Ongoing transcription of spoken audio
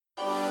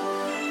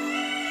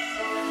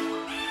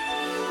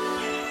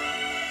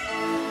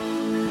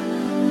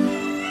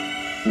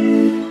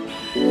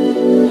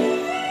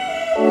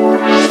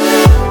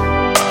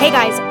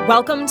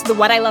Welcome to the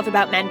What I Love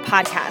About Men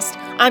podcast.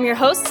 I'm your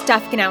host,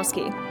 Steph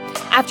Ganowski.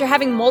 After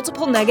having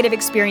multiple negative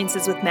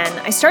experiences with men,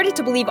 I started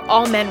to believe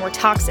all men were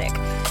toxic.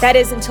 That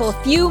is, until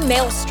a few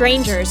male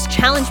strangers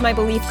challenged my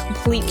belief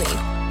completely.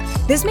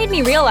 This made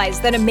me realize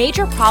that a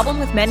major problem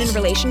with men in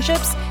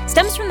relationships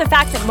stems from the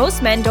fact that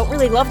most men don't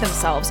really love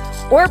themselves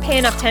or pay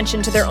enough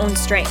attention to their own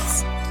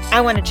strengths. I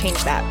want to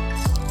change that.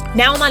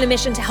 Now I'm on a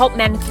mission to help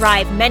men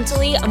thrive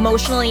mentally,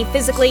 emotionally,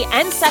 physically,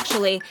 and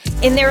sexually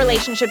in their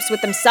relationships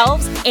with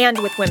themselves and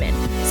with women.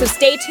 So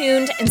stay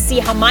tuned and see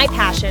how my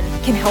passion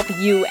can help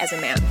you as a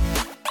man.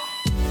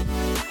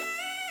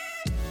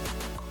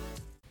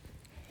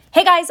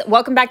 Hey guys,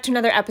 welcome back to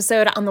another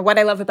episode on the What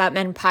I Love About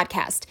Men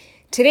podcast.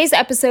 Today's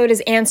episode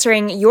is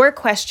answering your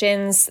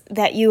questions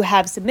that you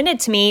have submitted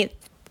to me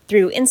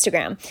through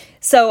Instagram.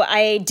 So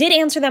I did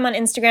answer them on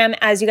Instagram,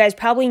 as you guys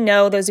probably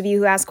know, those of you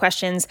who ask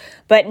questions,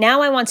 but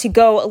now I want to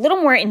go a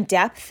little more in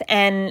depth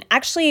and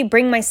actually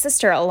bring my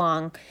sister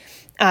along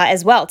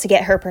as well to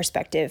get her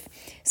perspective.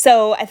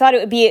 So I thought it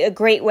would be a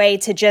great way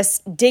to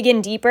just dig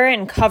in deeper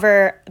and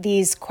cover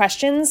these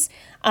questions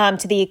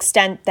to the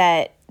extent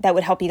that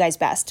would help you guys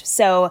best.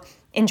 So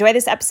enjoy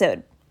this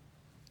episode.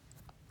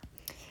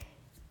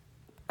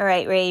 All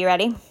right, Ray, you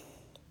ready?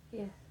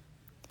 Yeah.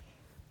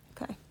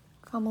 Okay,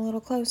 come a little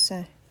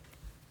closer.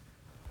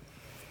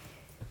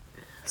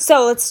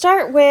 So let's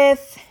start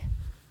with,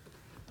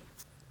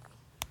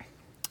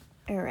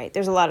 all right,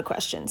 there's a lot of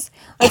questions.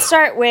 Let's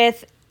start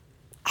with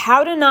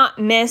how to not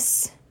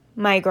miss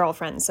my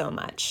girlfriend so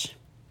much.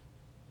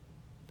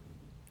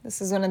 This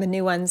is one of the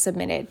new ones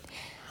submitted.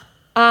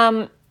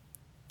 I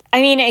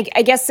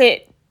guess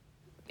it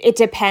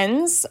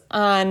depends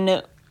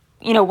on,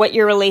 what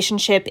your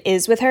relationship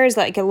is with her. Is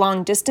that like a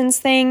long distance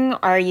thing?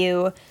 Are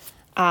you,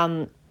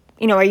 are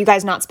you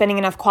guys not spending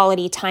enough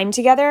quality time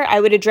together? I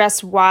would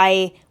address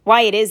why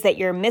it is that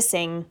you're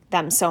missing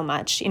them so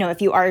much,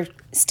 if you are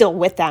still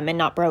with them and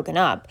not broken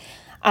up.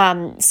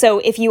 So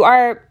if you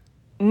are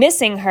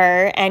missing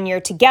her and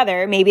you're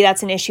together, maybe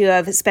that's an issue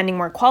of spending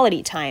more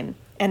quality time,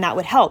 and that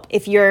would help.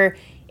 If you're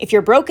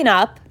broken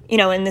up,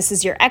 and this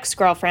is your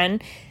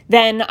ex-girlfriend,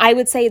 then I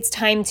would say it's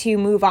time to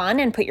move on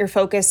and put your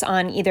focus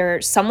on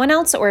either someone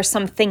else or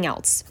something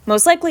else.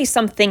 Most likely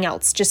something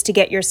else, just to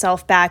get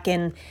yourself back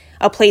in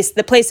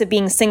the place of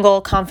being single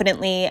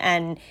confidently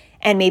and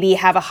maybe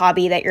have a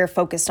hobby that you're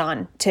focused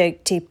on to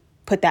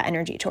put that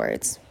energy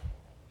towards.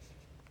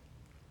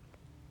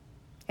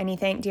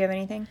 Anything? Do you have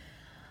anything?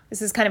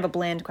 This is kind of a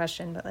bland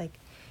question, but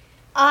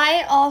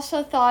I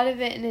also thought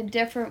of it in a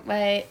different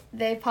way.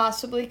 They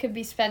possibly could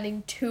be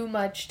spending too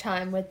much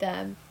time with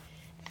them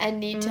and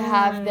need to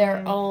have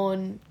their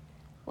own,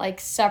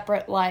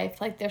 separate life,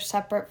 their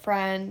separate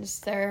friends,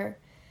 their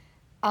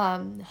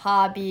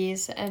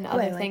hobbies, and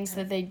other things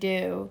that they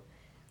do.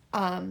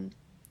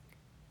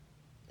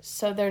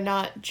 So they're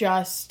not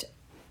just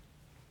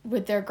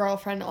with their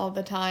girlfriend all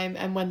the time,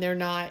 and when they're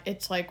not,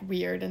 it's,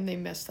 weird and they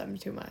miss them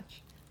too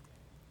much.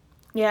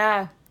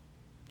 Yeah.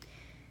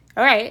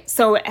 All right.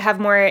 So have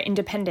more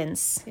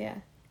independence. Yeah.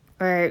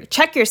 Or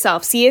check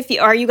yourself. See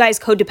are you guys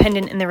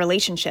codependent in the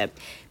relationship?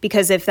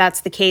 Because if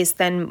that's the case,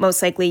 then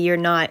most likely you're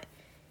not,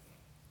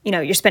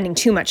 you're spending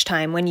too much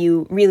time when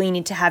you really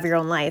need to have your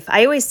own life.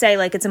 I always say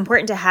it's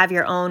important to have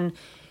your own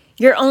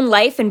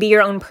life and be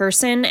your own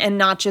person and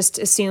not just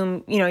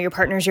assume, your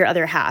partner's your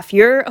other half.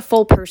 You're a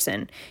full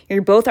person.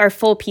 You both are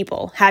full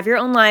people. Have your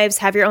own lives,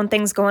 have your own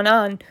things going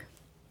on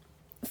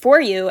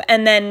for you.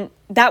 And then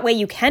that way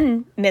you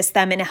can miss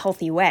them in a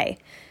healthy way.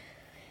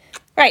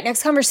 All right,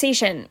 next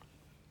question.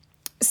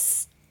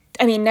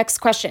 Starting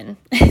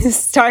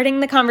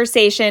the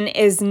conversation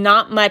is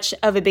not much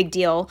of a big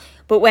deal,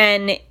 but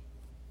when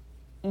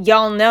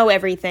y'all know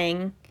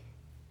everything,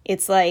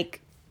 it's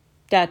Let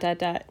me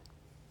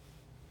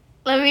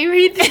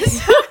read this.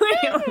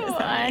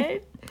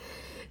 What?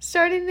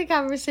 Starting the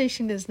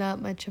conversation is not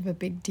much of a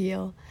big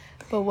deal,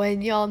 but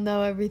when y'all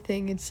know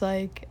everything, it's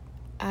I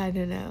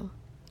don't know.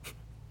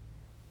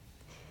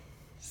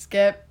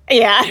 Skip.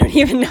 Yeah, I don't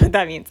even know what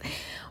that means.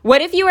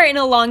 What if you are in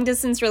a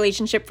long-distance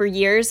relationship for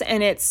years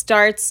and it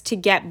starts to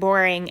get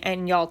boring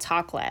and y'all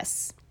talk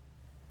less?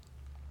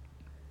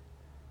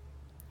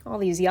 All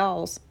these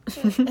y'alls.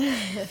 If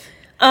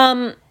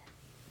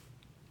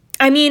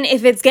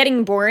it's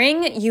getting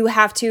boring, you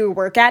have to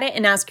work at it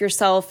and ask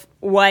yourself,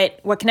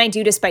 what can I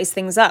do to spice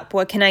things up?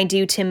 What can I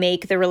do to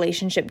make the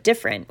relationship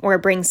different or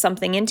bring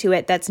something into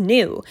it that's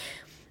new?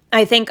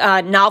 I think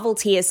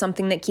novelty is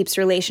something that keeps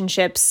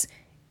relationships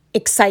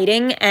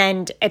exciting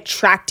and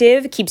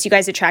attractive, keeps you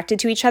guys attracted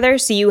to each other.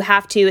 So you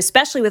have to,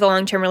 especially with a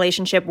long-term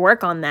relationship,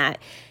 work on that.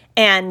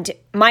 And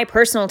my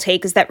personal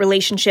take is that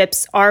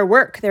relationships are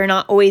work. They're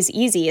not always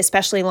easy,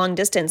 especially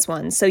long-distance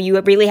ones. So you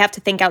really have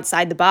to think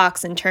outside the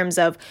box in terms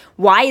of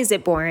why is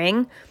it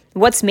boring?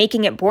 What's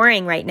making it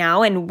boring right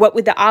now? And what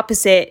would the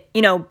opposite,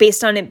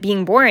 based on it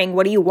being boring,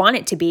 what do you want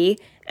it to be?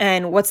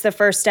 And what's the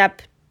first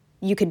step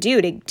you could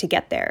do to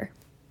get there?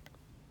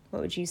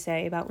 What would you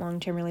say about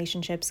long-term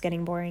relationships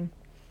getting boring?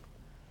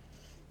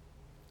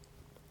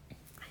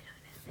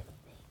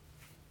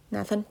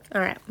 Nothing?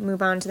 All right,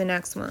 move on to the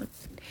next one.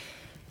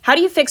 How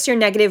do you fix your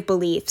negative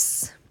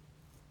beliefs?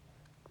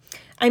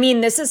 I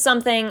mean, this is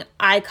something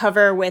I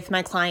cover with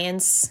my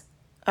clients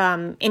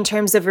in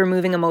terms of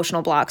removing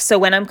emotional blocks. So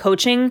when I'm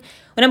coaching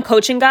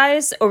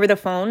guys over the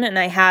phone and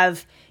I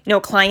have, a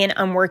client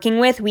I'm working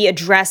with, we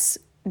address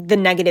the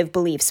negative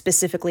belief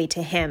specifically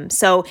to him.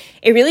 So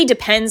it really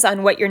depends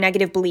on what your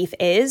negative belief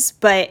is,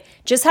 but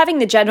just having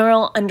the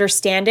general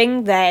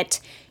understanding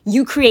that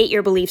you create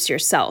your beliefs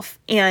yourself.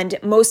 And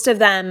most of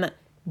them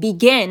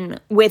begin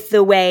with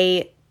the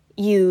way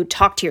you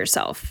talk to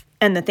yourself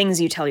and the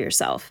things you tell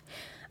yourself.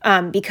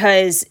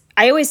 Because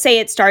I always say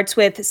it starts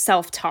with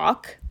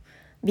self-talk,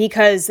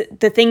 because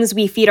the things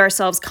we feed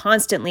ourselves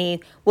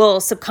constantly will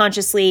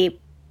subconsciously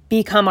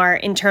become our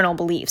internal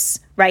beliefs,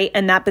 right?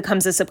 And that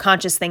becomes a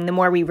subconscious thing. The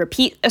more we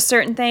repeat a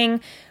certain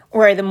thing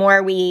or the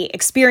more we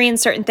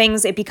experience certain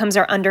things, it becomes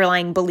our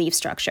underlying belief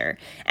structure.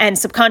 And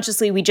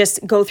subconsciously, we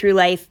just go through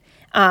life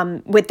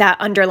with that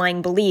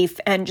underlying belief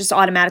and just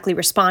automatically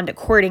respond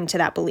according to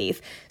that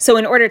belief. So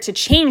in order to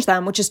change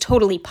them, which is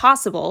totally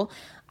possible,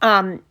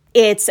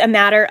 it's a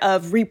matter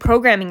of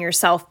reprogramming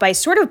yourself by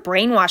sort of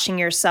brainwashing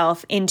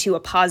yourself into a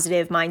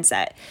positive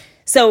mindset.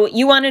 So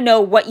you want to know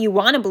what you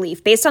want to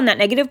believe. Based on that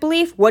negative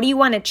belief, what do you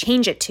want to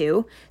change it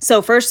to?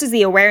 So first is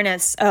the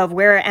awareness of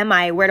where am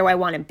I? Where do I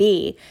want to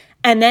be?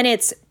 And then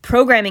it's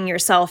programming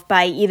yourself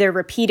by either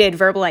repeated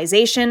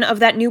verbalization of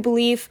that new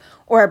belief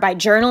or by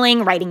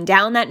journaling, writing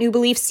down that new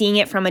belief, seeing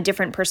it from a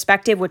different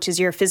perspective, which is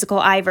your physical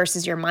eye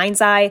versus your mind's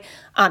eye,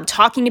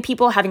 talking to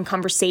people, having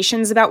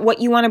conversations about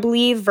what you want to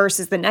believe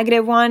versus the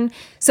negative one.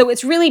 So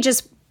it's really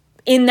just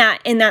in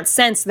that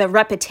sense, the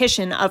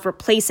repetition of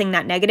replacing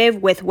that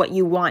negative with what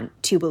you want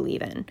to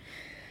believe in.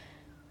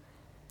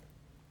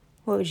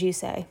 What would you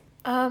say?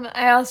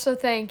 I also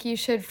think you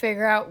should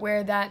figure out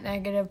where that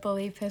negative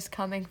belief is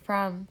coming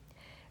from.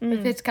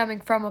 If it's coming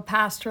from a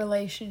past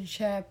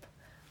relationship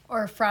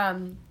or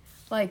from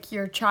like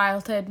your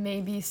childhood,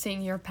 maybe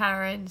seeing your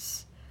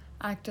parents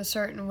act a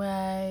certain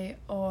way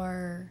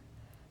or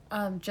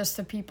just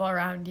the people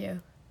around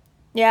you.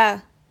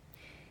 Yeah.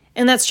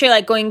 And that's true.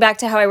 Like going back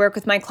to how I work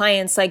with my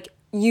clients, like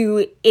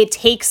it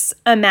takes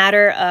a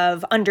matter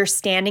of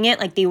understanding it.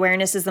 Like the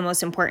awareness is the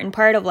most important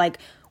part of like,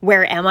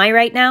 where am I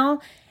right now?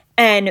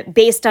 And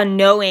based on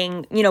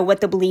knowing, what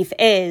the belief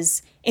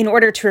is, in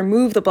order to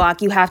remove the block,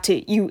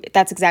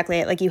 that's exactly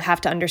it. Like you have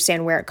to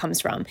understand where it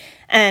comes from.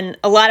 And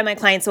a lot of my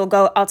clients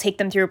I'll take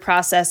them through a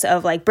process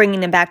of like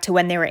bringing them back to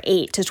when they were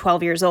 8 to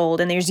 12 years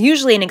old. And there's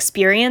usually an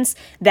experience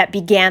that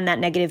began that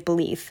negative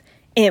belief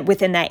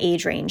within that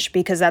age range,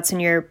 because that's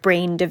when your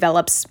brain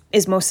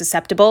is most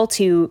susceptible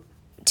to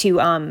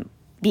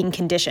being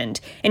conditioned.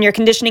 And your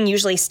conditioning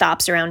usually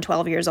stops around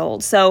 12 years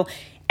old. So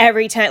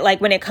every time,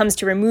 like when it comes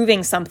to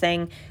removing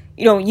something,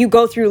 you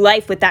go through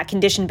life with that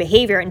conditioned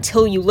behavior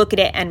until you look at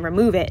it and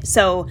remove it.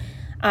 So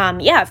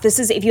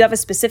if you have a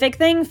specific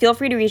thing, feel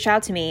free to reach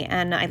out to me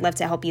and I'd love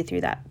to help you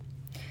through that.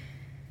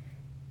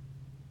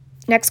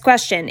 Next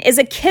question. Is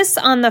a kiss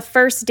on the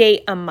first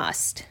date a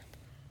must?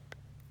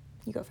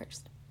 You go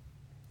first.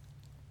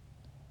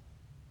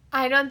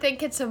 I don't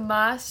think it's a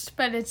must,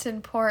 but it's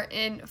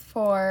important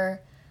for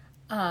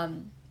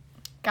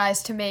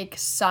guys to make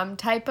some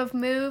type of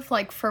move.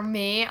 Like for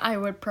me, I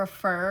would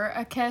prefer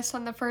a kiss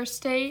on the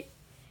first date.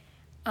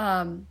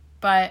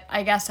 But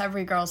I guess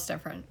every girl's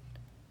different.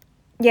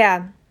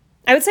 Yeah.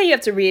 I would say you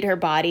have to read her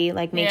body,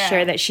 like make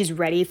sure that she's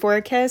ready for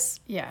a kiss.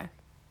 Yeah.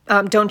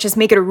 Don't just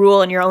make it a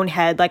rule in your own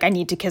head, like I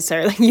need to kiss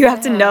her. Like you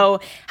have to know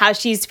how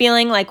she's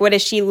feeling. Like what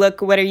does she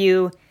look, what are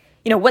you,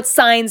 what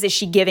signs is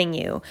she giving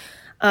you?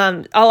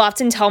 I'll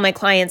often tell my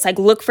clients, like,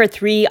 look for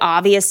 3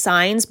 obvious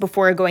signs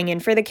before going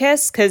in for the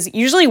kiss, because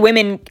usually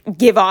women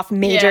give off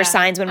major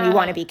signs when we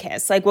want to be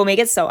kissed. Like, we'll make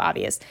it so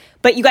obvious.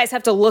 But you guys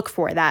have to look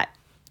for that,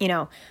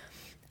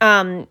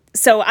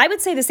 So I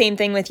would say the same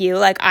thing with you.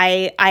 Like,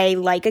 I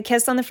like a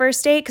kiss on the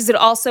first date because it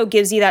also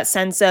gives you that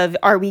sense of,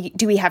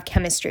 do we have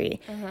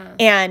chemistry?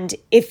 And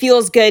it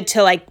feels good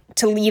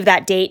to leave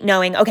that date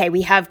knowing, okay,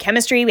 we have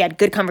chemistry, we had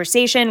good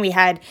conversation, we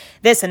had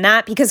this and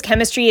that, because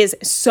chemistry is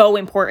so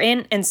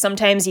important. And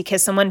sometimes you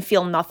kiss someone,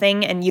 feel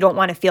nothing, and you don't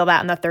want to feel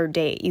that on the third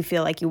date. You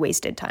feel like you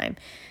wasted time.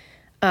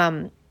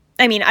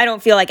 I mean, I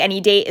don't feel like any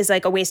date is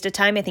like a waste of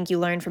time. I think you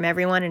learn from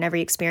everyone and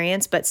every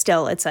experience, but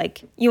still, it's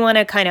like you want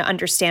to kind of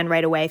understand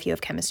right away if you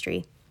have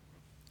chemistry.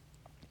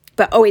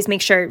 But always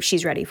make sure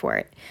she's ready for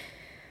it.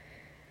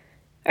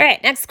 All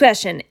right, next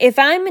question. If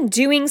I'm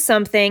doing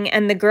something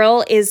and the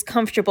girl is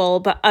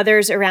comfortable, but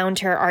others around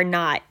her are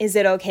not, is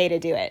it okay to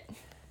do it?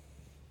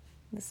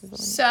 This is the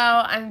one. So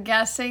I'm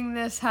guessing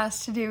this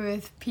has to do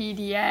with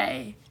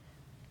PDA.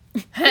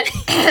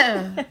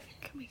 Can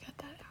we cut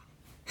that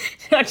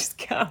out? No,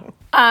 just go.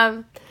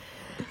 If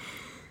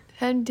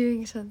I'm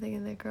doing something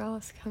and the girl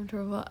is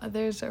comfortable,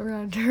 others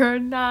around her are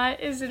not,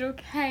 is it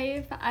okay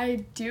if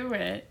I do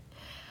it?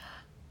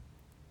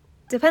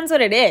 Depends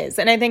what it is,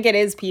 and I think it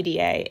is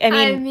PDA.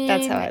 I mean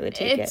that's how I would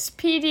take it. It's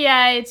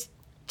PDA.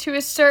 to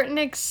a certain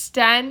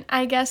extent,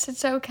 I guess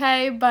it's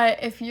okay.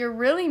 But if you're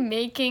really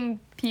making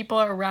people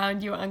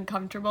around you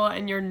uncomfortable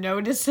and you're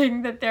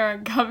noticing that they're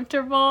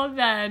uncomfortable,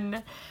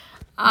 then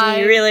do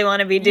you really want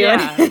to be doing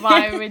it?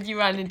 Why would you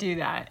want to do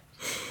that?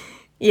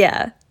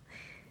 Yeah.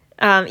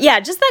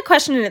 Just that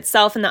question in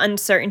itself and the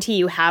uncertainty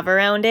you have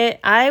around it,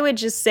 I would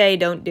just say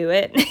don't do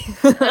it.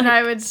 And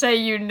I would say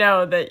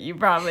that you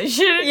probably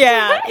shouldn't.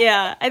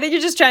 Yeah. I think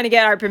you're just trying to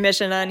get our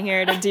permission on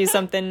here to do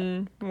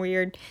something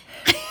weird.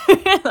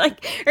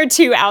 Or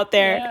too out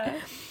there.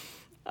 Yeah.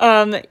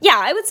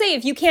 I would say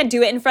if you can't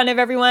do it in front of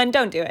everyone,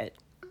 don't do it.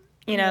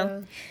 You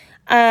know?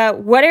 Yeah.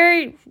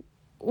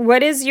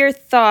 What is your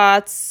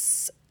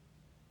thoughts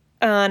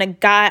on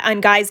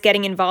guys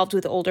getting involved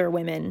with older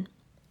women?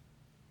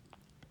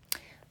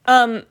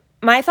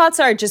 My thoughts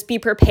are just be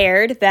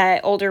prepared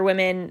that older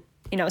women,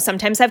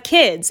 sometimes have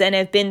kids and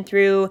have been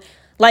through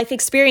life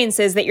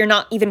experiences that you're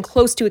not even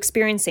close to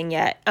experiencing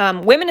yet.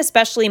 Women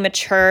especially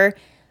mature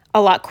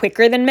a lot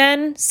quicker than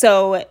men.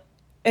 So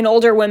an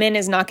older woman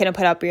is not going to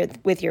put up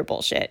with your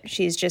bullshit.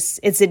 She's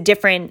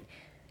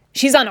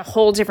on a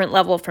whole different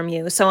level from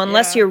you. So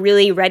unless you're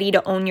really ready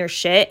to own your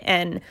shit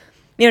and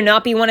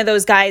not be one of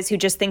those guys who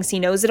just thinks he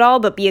knows it all,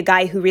 but be a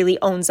guy who really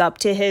owns up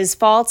to his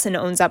faults and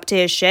owns up to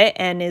his shit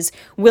and is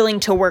willing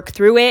to work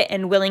through it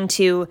and willing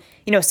to,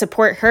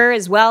 support her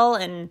as well.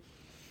 And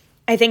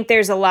I think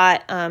there's a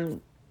lot,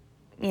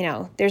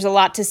 there's a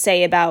lot to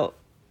say about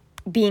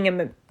being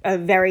in a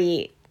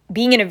very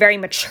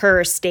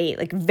mature state,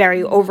 like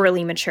very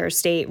overly mature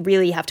state.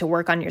 Really have to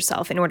work on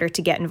yourself in order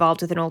to get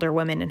involved with an older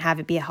woman and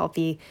have it be a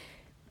healthy,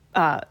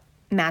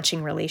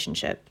 matching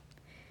relationship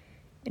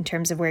in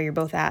terms of where you're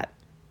both at.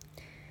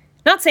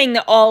 Not saying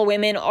that all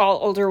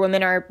older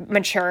women are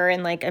mature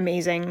and like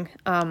amazing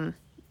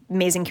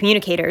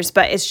communicators,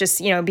 but it's just,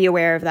 be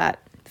aware of that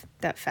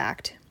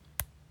fact.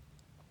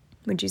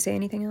 Would you say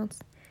anything else?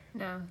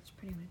 No, that's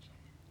pretty much it.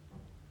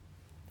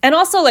 And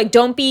also, like,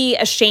 don't be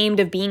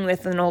ashamed of being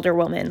with an older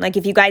woman. Like,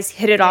 if you guys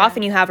hit it off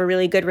and you have a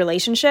really good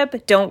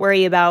relationship, don't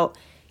worry about,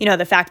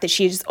 the fact that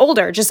she's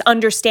older. Just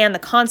understand the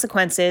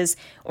consequences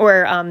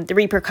or the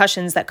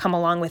repercussions that come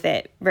along with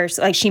it. Versus,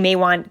 like, she may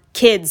want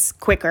kids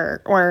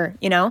quicker or,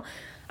 so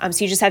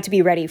you just have to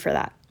be ready for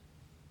that.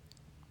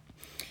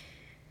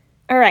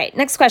 All right,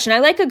 next question. I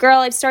like a girl.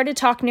 I've started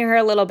talking to her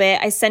a little bit.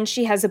 I sense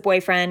she has a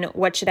boyfriend.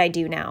 What should I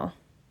do now?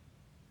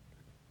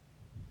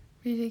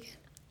 Read it again.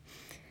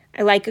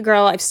 I like a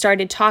girl. I've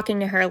started talking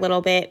to her a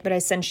little bit, but I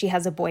sense she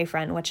has a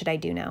boyfriend. What should I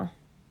do now?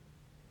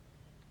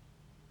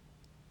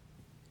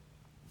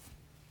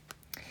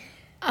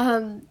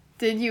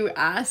 Did you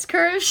ask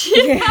her if she...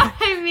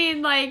 I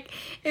mean, like,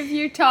 if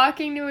you're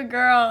talking to a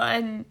girl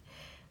and,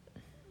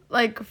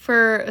 like,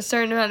 for a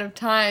certain amount of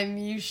time,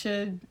 you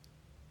should...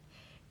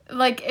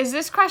 Like, is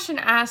this question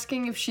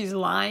asking if she's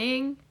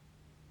lying?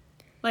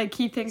 Like,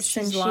 he thinks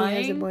she's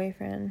lying? She has a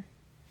boyfriend.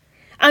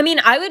 I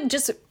mean, I would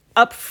just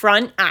up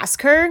front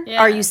ask her,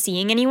 are you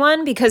seeing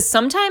anyone? Because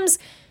sometimes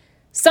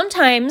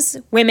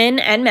women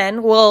and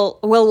men will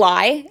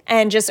lie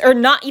and just, or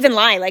not even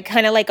lie, like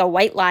kind of like a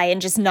white lie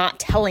and just not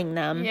telling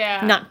them,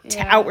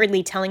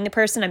 outwardly telling the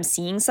person I'm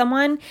seeing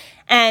someone.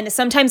 And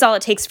sometimes all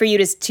it takes for you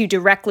is to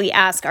directly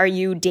ask, are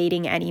you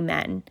dating any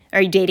men?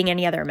 Are you dating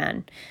any other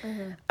men?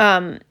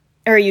 Mm-hmm.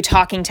 Or are you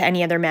talking to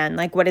any other men?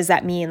 Like, what does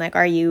that mean? Like,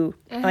 are you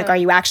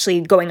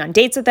actually going on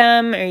dates with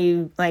them? Are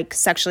you like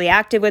sexually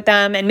active with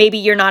them? And maybe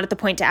you're not at the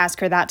point to ask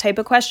her that type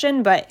of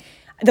question, but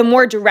the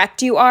more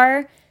direct you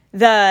are,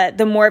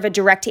 the more of a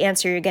direct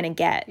answer you're going to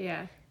get.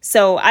 Yeah.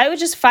 So I would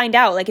just find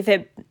out, like, if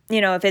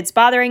it's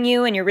bothering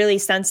you and you're really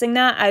sensing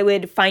that, I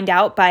would find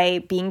out by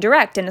being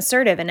direct and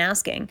assertive and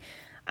asking.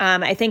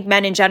 I think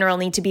men in general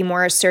need to be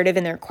more assertive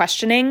in their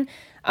questioning,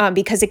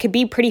 because it could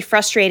be pretty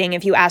frustrating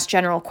if you ask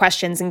general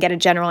questions and get a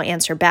general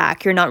answer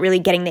back. You're not really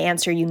getting the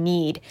answer you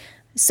need.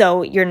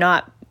 So you're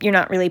not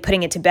really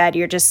putting it to bed.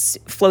 You're just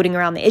floating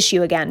around the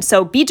issue again.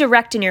 So be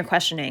direct in your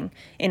questioning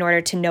in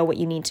order to know what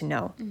you need to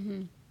know.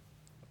 Mm-hmm.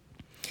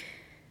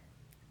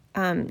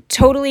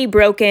 Totally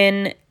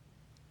broken.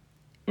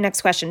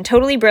 Next question.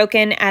 Totally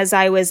broken as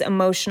I was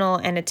emotional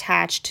and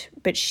attached,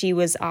 but she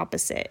was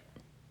opposite.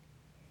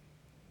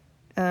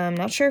 I'm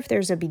not sure if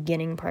there's a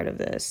beginning part of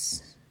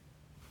this.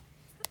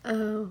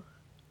 Or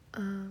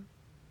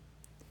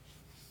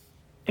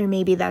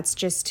maybe that's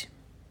just...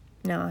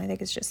 No, I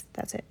think it's just...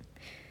 That's it.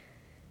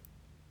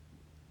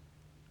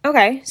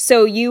 Okay,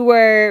 so you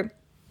were...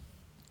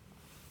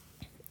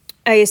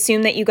 I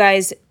assume that you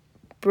guys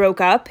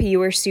broke up. You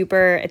were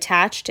super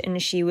attached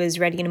and she was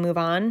ready to move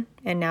on,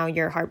 and now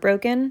you're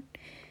heartbroken.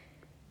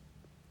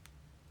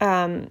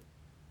 I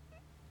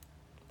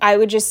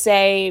would just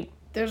say...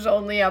 There's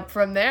only up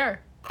from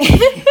there.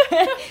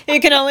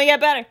 It can only get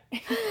better.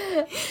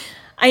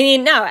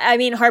 I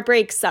mean,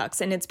 heartbreak sucks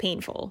and it's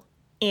painful.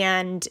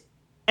 And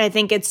I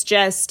think it's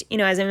just,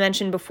 as I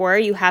mentioned before,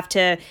 you have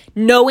to,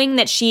 knowing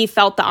that she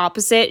felt the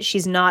opposite,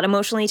 she's not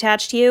emotionally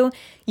attached to you,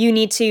 you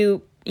need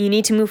to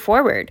move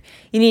forward.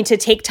 You need to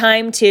take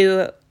time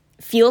to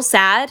feel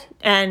sad,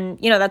 and,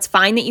 you know, that's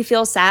fine that you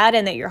feel sad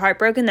and that you're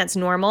heartbroken. That's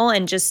normal,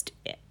 and just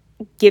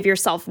give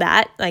yourself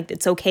that. Like,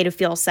 it's okay to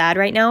feel sad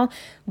right now,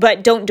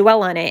 but don't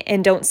dwell on it,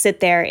 and don't sit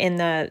there in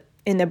the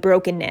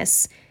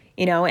brokenness,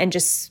 you know, and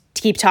just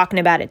keep talking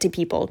about it to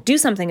people. Do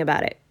something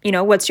about it. You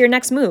know, what's your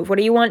next move? What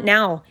do you want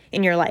now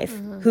in your life?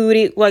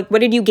 What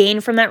did you gain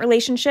from that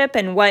relationship,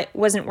 and what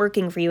wasn't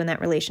working for you in that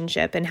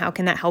relationship, and how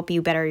can that help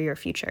you better your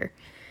future?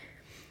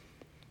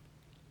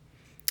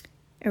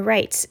 All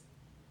right.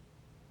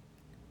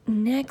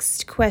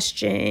 Next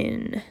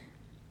question.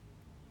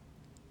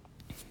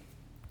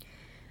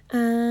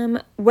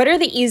 What are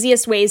the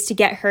easiest ways to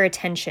get her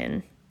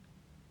attention?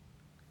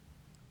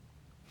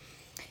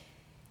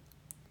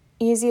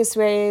 Easiest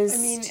ways. I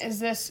mean, is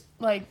this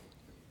like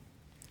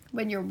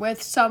when you're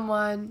with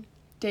someone,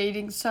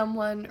 dating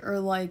someone, or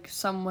like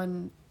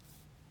someone?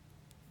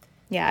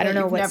 Yeah, I don't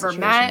know what what never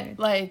situation met.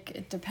 Like,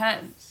 it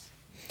depends.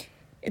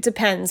 It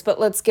depends, but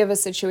let's give a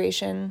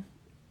situation.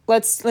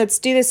 Let's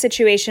do the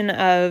situation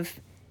of,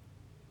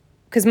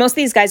 because most of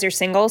these guys are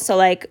single, so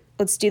like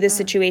let's do the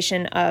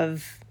situation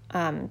of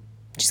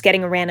just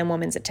getting a random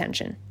woman's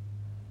attention.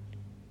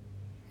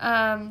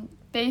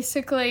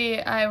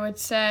 Basically, I would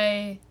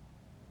say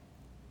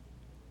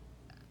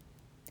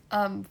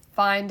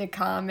find a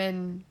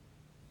commonality.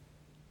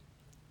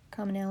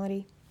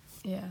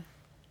 Yeah.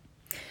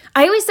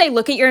 I always say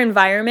look at your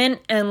environment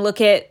and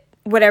look at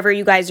whatever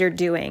you guys are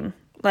doing,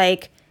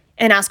 like,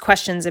 and ask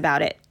questions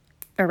about it,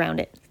 around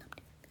it.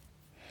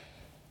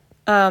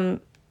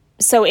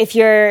 So if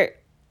you're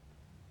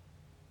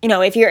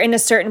in a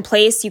certain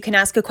place, you can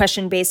ask a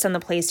question based on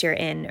the place you're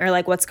in, or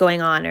like what's going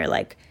on, or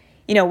like,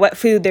 you know, what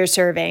food they're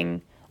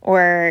serving,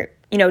 or,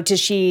 you know, does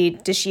she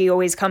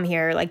always come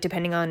here, like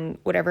depending on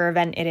whatever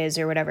event it is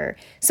or whatever.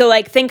 So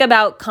like think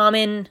about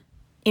common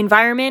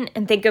environment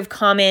and think of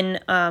common,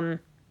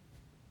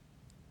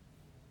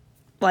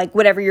 like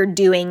whatever you're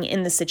doing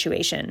in the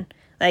situation.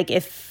 Like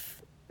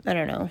if, I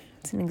don't know,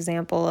 it's an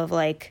example of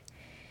like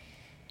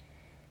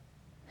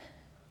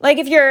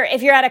if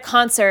you're at a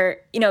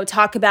concert, you know,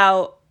 talk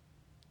about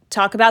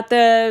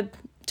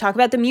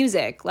the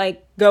music,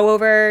 like go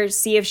over,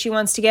 see if she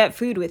wants to get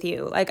food with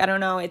you. Like, I don't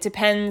know. It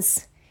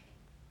depends.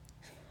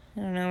 I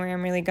don't know where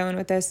I'm really going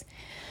with this.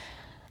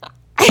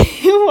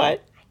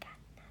 What?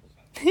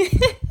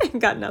 I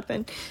got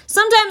nothing.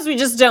 Sometimes we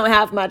just don't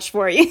have much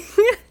for you.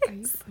 Are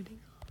you putting on?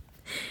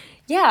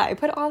 Yeah, I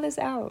put all this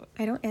out.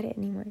 I don't edit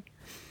anymore.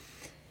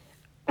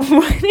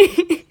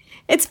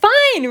 It's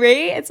fine,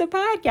 Ree. It's a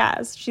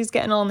podcast. She's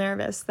getting all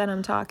nervous that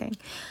I'm talking.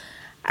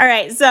 All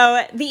right,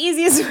 so the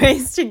easiest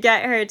ways to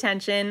get her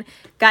attention,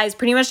 guys,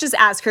 pretty much just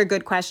ask her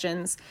good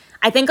questions.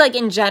 I think, like,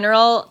 in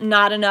general,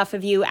 not enough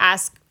of you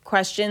ask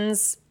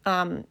questions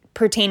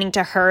pertaining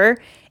to her.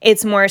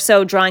 It's more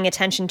so drawing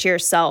attention to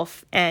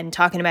yourself and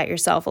talking about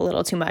yourself a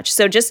little too much.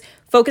 So just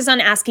focus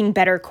on asking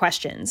better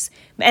questions.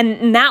 And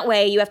in that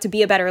way, you have to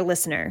be a better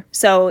listener.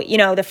 So, you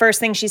know, the first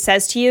thing she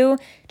says to you,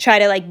 try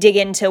to, like, dig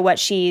into what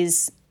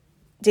she's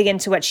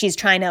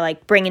trying to,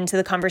 like, bring into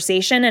the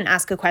conversation and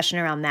ask a question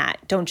around that.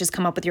 Don't just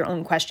come up with your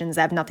own questions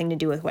that have nothing to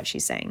do with what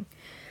she's saying.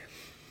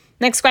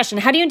 Next question.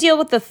 How do you deal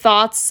with the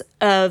thoughts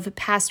of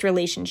past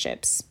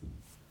relationships?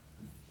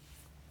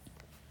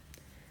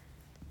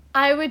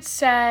 I would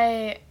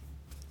say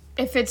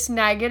if it's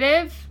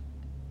negative,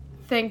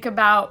 think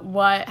about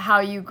how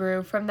you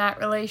grew from that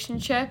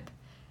relationship,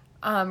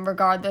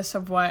 regardless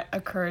of what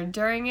occurred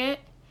during it,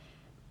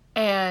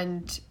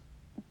 and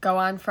go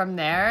on from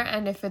there.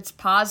 And if it's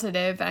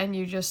positive and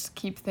you just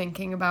keep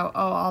thinking about,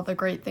 all the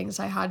great things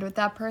I had with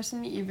that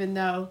person, even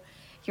though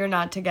you're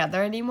not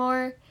together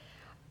anymore,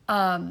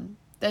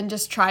 then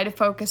just try to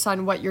focus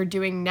on what you're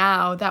doing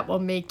now that will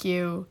make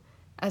you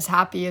as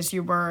happy as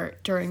you were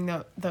during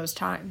those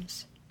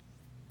times.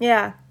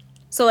 Yeah.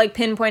 So, like,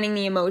 pinpointing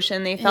the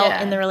emotion they felt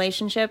in the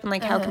relationship and,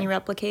 like, how can you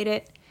replicate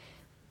it?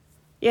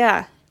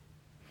 Yeah.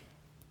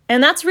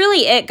 And that's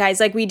really it,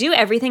 guys. Like, we do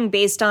everything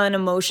based on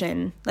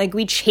emotion. Like,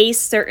 we chase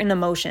certain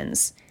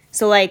emotions.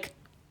 So, like,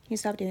 can you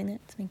stop doing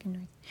that? It's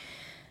making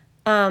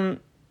noise.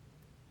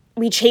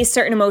 We chase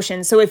certain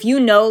emotions. So if you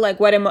know, like,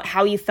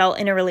 how you felt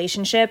in a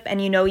relationship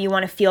and you know you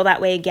want to feel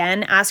that way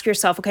again, ask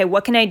yourself, okay,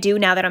 what can I do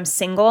now that I'm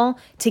single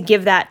to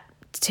give that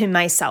to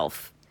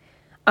myself?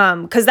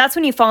 Because that's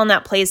when you fall in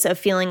that place of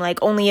feeling like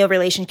only a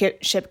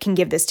relationship can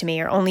give this to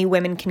me, or only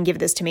women can give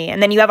this to me.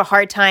 And then you have a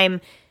hard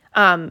time,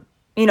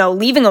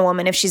 leaving a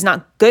woman if she's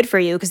not good for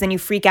you, because then you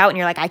freak out and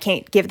you're like, I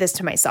can't give this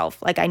to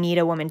myself. Like, I need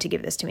a woman to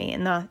give this to me.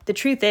 And the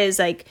truth is,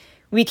 like,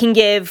 we can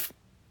give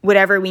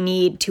whatever we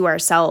need to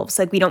ourselves.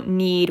 Like,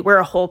 we're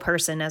a whole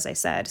person, as I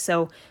said.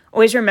 So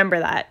always remember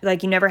that.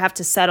 Like, you never have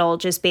to settle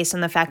just based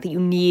on the fact that you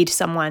need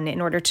someone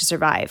in order to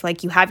survive.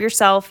 Like, you have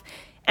yourself,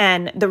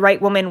 and the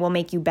right woman will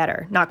make you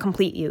better, not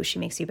complete you. She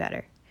makes you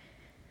better.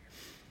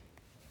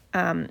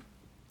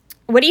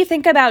 What do you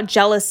think about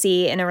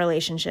jealousy in a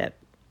relationship?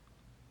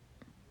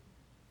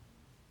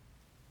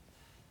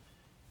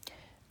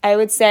 I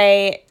would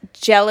say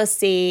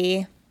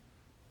jealousy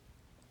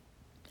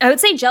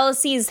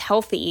is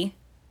healthy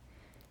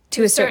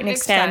to a certain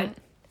extent.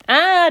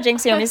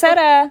 Jinx, you owe me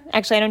soda.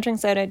 Actually, I don't drink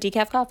soda.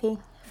 Decaf coffee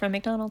from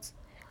McDonald's.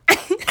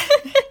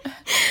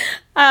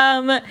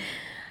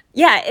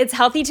 Yeah, it's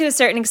healthy to a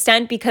certain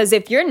extent because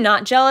if you're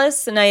not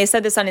jealous, and I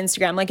said this on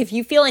Instagram, like if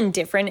you feel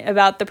indifferent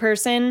about the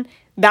person,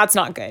 that's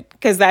not good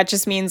because that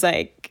just means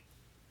like,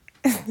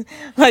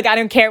 like I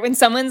don't care. When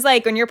someone's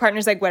like, when your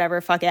partner's like,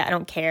 whatever, fuck it, I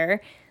don't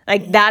care.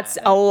 Like that's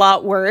a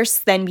lot worse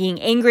than being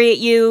angry at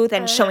you,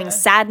 than showing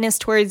sadness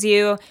towards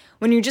you.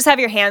 When you just have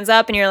your hands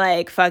up and you're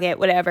like, fuck it,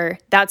 whatever,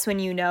 that's when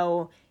you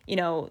know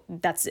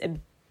that's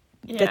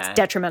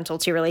detrimental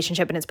to your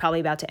relationship and it's probably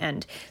about to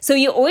end. So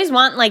you always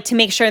want like to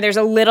make sure there's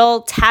a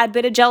little tad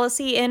bit of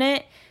jealousy in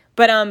it,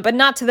 but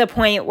not to the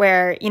point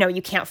where,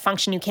 you can't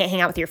function, you can't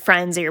hang out with your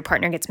friends or your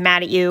partner gets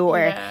mad at you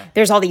or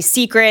there's all these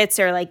secrets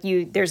or like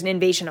there's an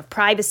invasion of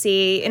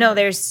privacy.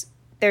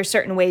 There's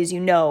certain ways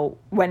when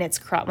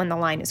when the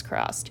line is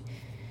crossed.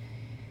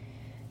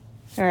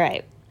 All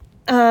right.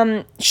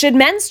 Should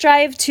men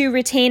strive to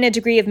retain a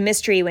degree of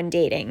mystery when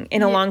dating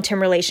in a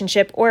long-term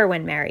relationship or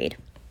when married?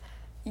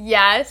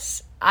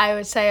 Yes, I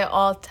would say at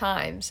all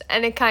times.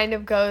 And it kind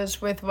of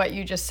goes with what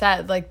you just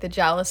said, like the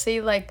jealousy.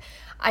 Like,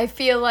 I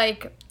feel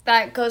like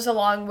that goes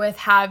along with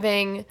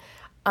having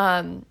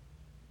some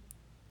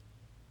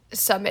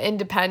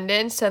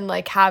independence and,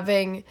 like,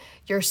 having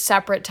your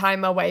separate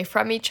time away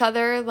from each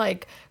other.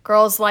 Like,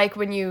 girls like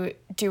when you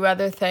do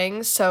other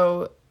things,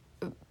 so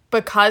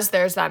because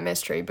there's that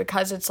mystery,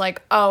 because it's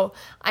like, oh,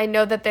 I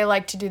know that they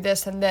like to do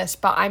this and this,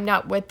 but I'm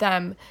not with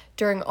them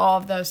during all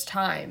of those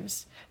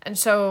times. And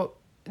so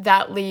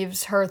that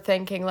leaves her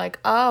thinking like,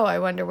 oh, I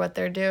wonder what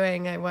they're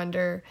doing. I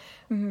wonder,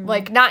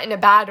 like, not in a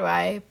bad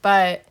way,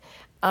 but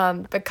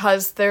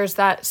because there's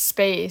that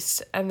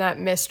space and that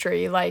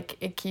mystery, like,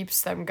 it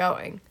keeps them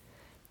going.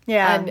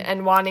 Yeah.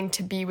 And wanting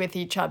to be with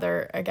each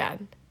other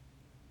again.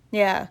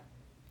 Yeah.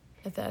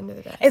 At the end of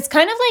the day. It's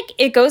kind of like,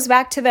 it goes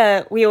back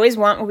to we always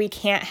want what we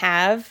can't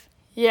have.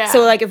 Yeah.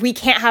 So, like, if we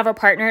can't have a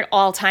partner at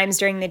all times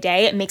during the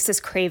day, it makes us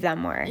crave them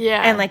more.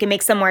 Yeah. And, like, it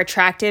makes them more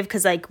attractive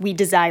because, like, we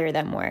desire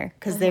them more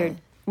because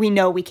we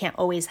know we can't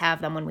always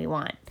have them when we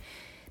want.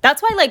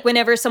 That's why, like,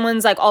 whenever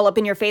someone's, like, all up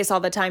in your face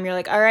all the time, you're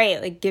like, all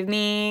right, like, give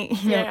me,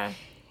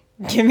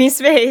 give me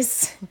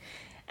space.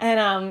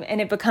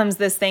 And it becomes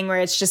this thing where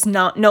it's just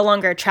no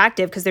longer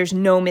attractive because there's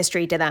no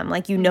mystery to them.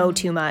 Like,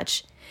 too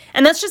much.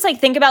 And that's just, like,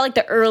 think about, like,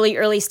 the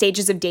early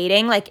stages of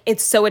dating. Like,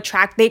 it's so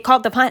attractive. They call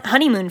it the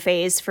honeymoon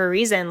phase for a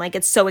reason. Like,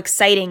 it's so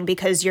exciting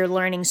because you're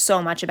learning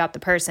so much about the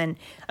person,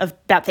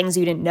 about things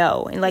you didn't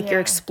know. And, like,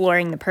 you're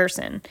exploring the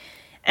person.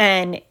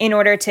 And in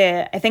order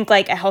to, I think,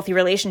 like, a healthy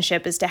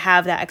relationship is to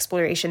have that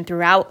exploration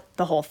throughout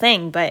the whole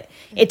thing. But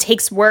it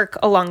takes work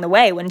along the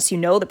way once you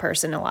know the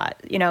person a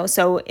lot,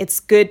 So it's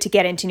good to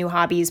get into new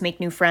hobbies, make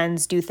new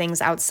friends, do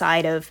things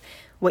outside of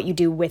what you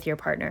do with your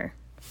partner.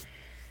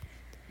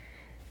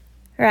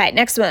 All right,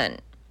 next one.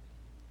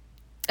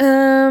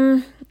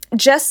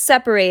 Just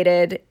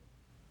separated.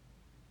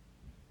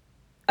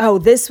 Oh,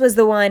 this was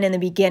the one in the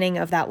beginning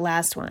of that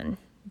last one.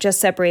 Just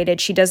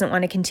separated. She doesn't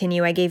want to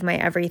continue. I gave my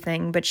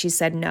everything, but she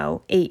said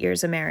no. 8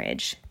 years of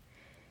marriage.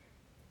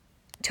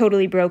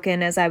 Totally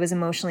broken as I was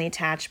emotionally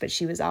attached, but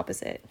she was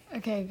opposite.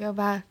 Okay, go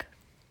back.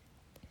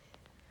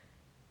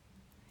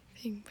 I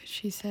think, but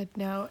she said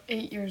no.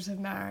 8 years of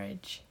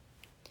marriage.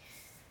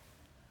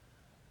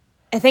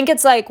 I think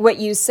it's like what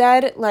you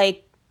said,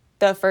 like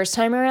the first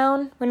time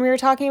around when we were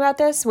talking about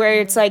this, where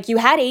it's like you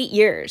had 8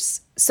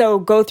 years. So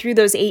go through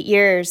those 8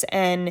 years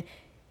and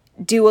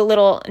do a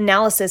little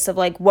analysis of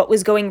like what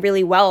was going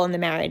really well in the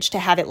marriage to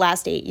have it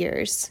last 8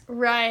 years.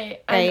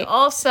 Right. And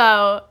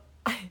also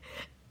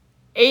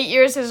 8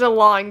 years is a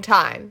long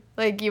time.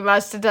 Like, you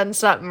must have done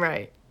something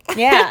right.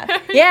 Yeah.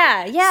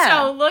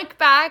 So look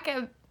back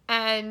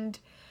and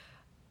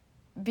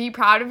be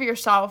proud of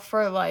yourself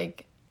for,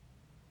 like,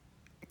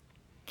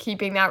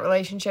 keeping that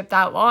relationship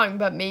that long,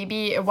 but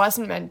maybe it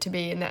wasn't meant to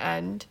be in the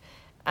end.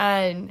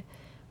 And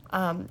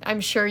I'm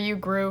sure you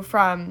grew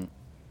from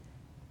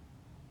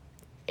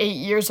 8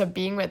 years of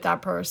being with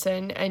that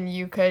person, and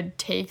you could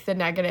take the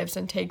negatives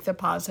and take the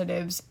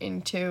positives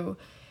into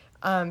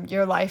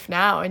your life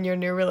now and your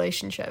new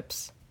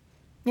relationships.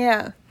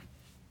 Yeah,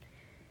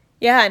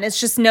 and it's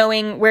just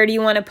knowing where do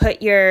you want to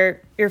put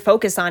your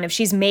focus on. If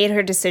she's made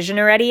her decision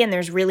already and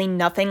there's really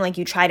nothing, like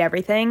you tried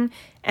everything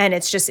and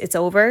it's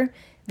over,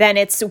 then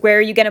it's where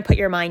are you going to put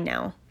your mind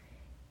now?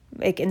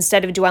 Like,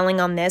 instead of dwelling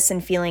on this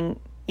and feeling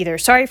either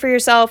sorry for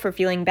yourself or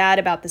feeling bad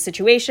about the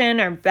situation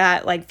or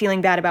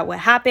feeling bad about what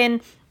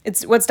happened,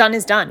 it's what's done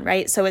is done,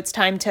 right? So it's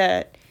time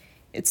to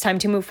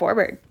move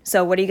forward.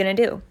 So what are you going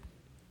to do?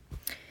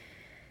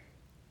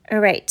 All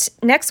right.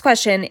 Next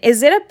question.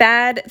 Is it a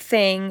bad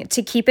thing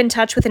to keep in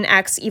touch with an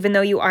ex even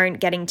though you aren't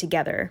getting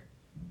together?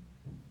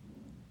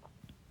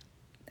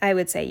 I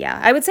would say, yeah.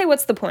 I would say,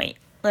 what's the point?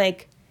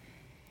 Like,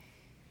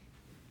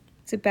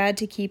 is it bad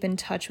to keep in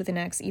touch with an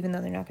ex even though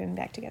they're not getting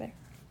back together?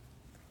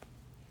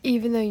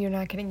 Even though you're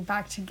not getting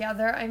back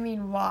together? I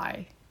mean,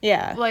 why?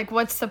 Yeah. Like,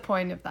 what's the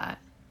point of that?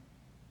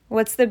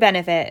 What's the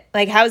benefit?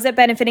 Like, how is it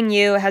benefiting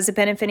you? How's it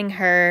benefiting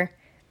her?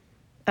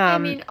 I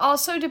mean,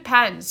 also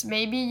depends.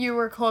 Maybe you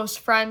were close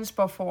friends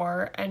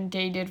before and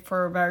dated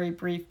for a very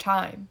brief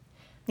time.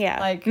 Yeah.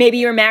 Like, maybe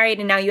you're married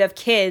and now you have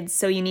kids,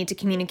 so you need to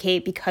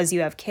communicate because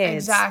you have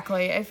kids.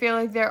 Exactly. I feel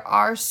like there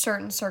are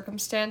certain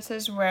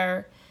circumstances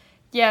where,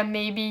 yeah,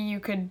 maybe you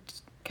could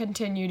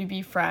continue to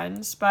be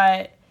friends,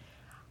 but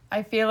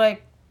I feel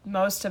like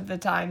most of the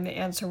time the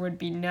answer would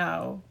be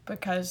no,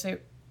 because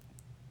it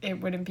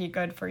wouldn't be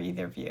good for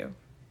either of you.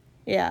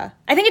 Yeah.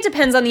 I think it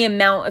depends on the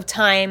amount of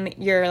time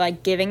you're,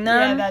 like, giving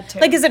them. Yeah, that too.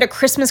 Like, is it a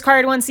Christmas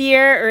card once a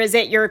year, or is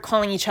it you're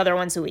calling each other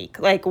once a week?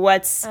 Like,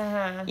 what's,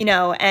 you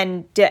know,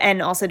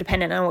 and also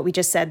dependent on what we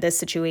just said, this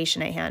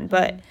situation at hand.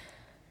 But,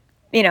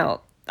 you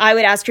know, I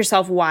would ask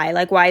yourself why.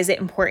 Like, why is it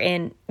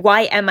important?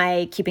 Why am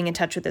I keeping in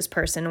touch with this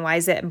person? Why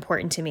is it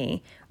important to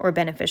me or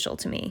beneficial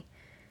to me?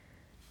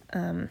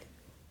 But,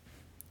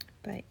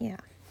 yeah.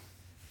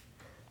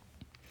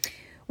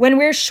 When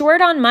we're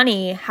short on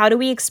money, how do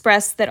we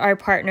express that to our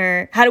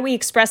partner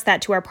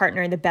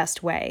the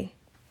best way?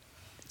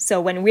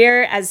 So when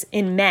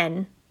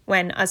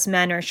when us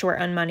men are short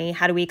on money,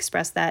 how do we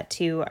express that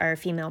to our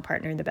female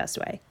partner the best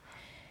way?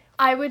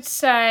 I would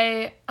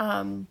say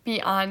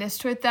be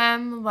honest with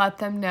them, let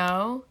them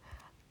know,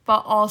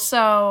 but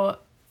also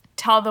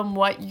tell them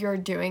what you're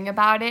doing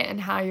about it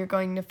and how you're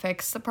going to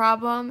fix the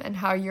problem and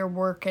how you're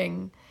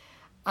working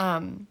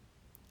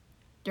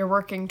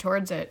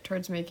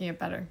towards making it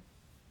better.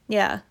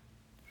 Yeah.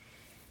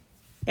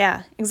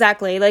 Yeah,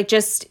 exactly. Like,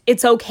 just,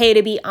 it's okay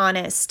to be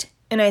honest.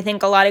 And I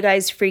think a lot of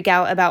guys freak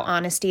out about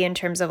honesty in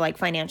terms of, like,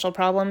 financial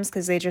problems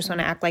because they just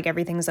want to act like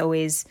everything's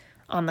always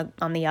on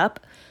the up.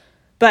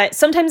 But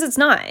sometimes it's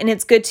not. And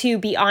it's good to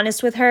be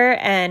honest with her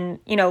and,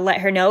 you know,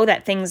 let her know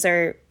that things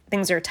are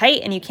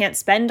tight and you can't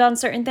spend on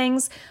certain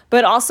things.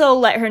 But also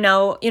let her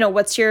know, you know,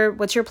 what's your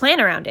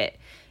plan around it?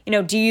 You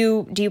know, do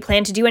you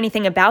plan to do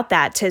anything about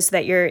that so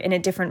that you're in a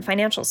different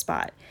financial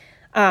spot?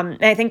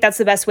 And I think that's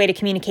the best way to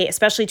communicate,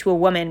 especially to a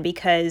woman,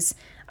 because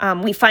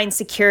we find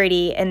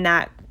security in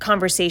that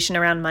conversation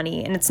around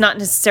money. And it's not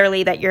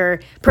necessarily that you're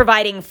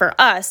providing for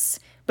us,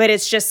 but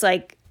it's just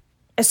like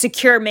a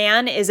secure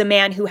man is a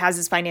man who has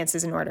his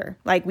finances in order.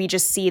 Like, we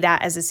just see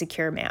that as a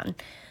secure man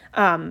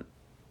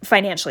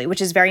financially,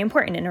 which is very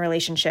important in a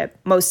relationship.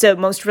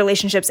 Most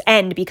relationships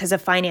end because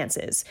of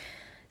finances.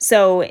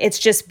 So it's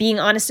just being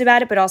honest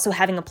about it, but also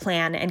having a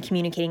plan and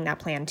communicating that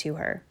plan to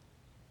her.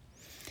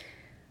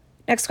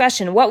 Next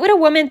question. What would a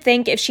woman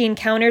think if she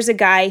encounters a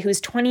guy who's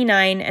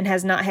 29 and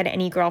has not had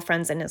any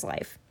girlfriends in his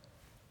life?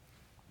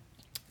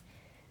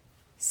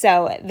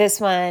 So this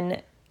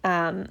one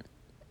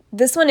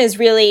is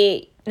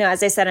really, you know,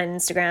 as I said on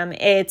Instagram,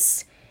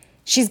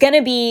 she's going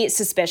to be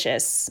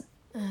suspicious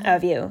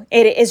of you.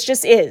 It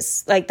just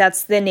is. Like,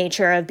 that's the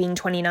nature of being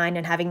 29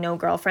 and having no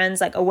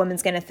girlfriends. Like, a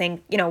woman's going to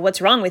think, you know,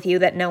 what's wrong with you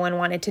that no one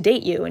wanted to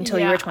date you until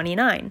you were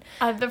 29?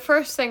 The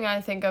first thing I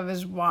think of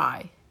is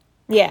why.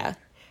 Yeah.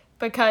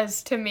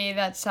 Because to me,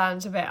 that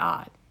sounds a bit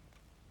odd.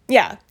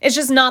 Yeah, it's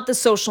just not the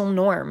social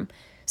norm.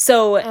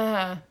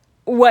 So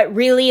what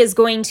really is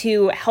going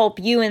to help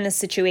you in this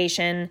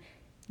situation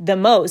the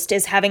most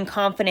is having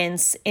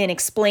confidence in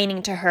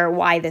explaining to her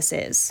why this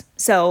is.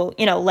 So,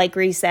 you know, like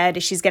Ree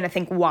said, she's going to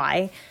think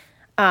why.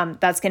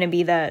 That's going to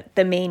be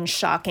the main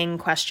shocking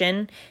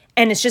question.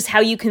 And it's just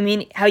how you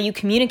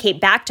communicate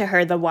back to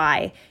her the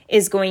why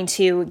is going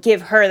to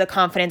give her the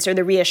confidence or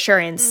the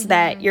reassurance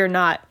that you're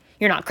not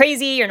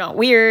crazy, you're not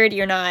weird,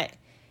 you're not,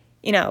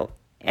 you know,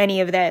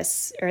 any of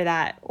this or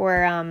that.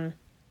 Or,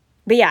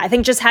 but yeah, I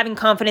think just having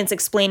confidence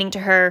explaining to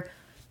her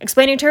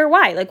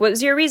why, like, what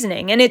was your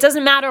reasoning? And it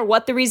doesn't matter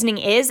what the reasoning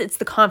is, it's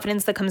the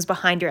confidence that comes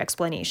behind your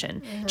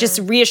explanation. Just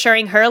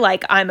reassuring her,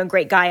 like, I'm a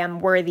great guy, I'm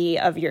worthy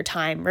of your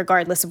time,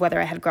 regardless of whether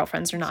I had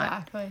girlfriends or not.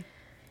 Exactly.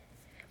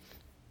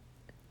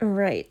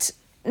 Right.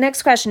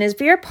 Next question is,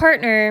 if your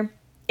partner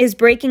is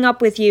breaking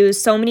up with you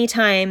so many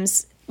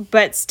times,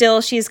 but still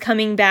she's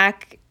coming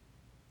back,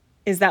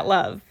 is that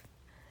love?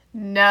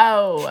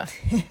 No.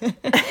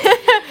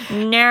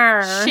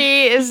 No.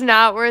 She is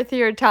not worth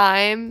your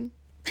time.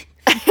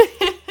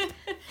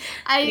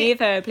 Leave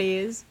her,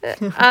 please.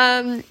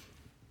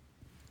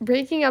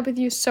 Breaking up with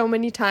you so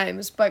many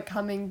times, but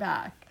coming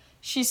back.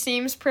 She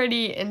seems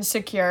pretty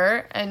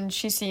insecure, and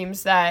she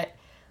seems that,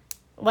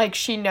 like,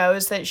 she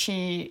knows that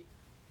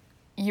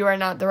you are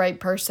not the right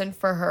person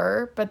for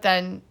her, but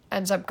then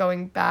ends up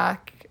going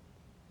back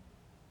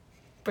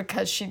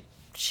because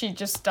she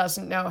just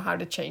doesn't know how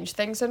to change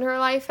things in her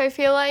life, I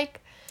feel like.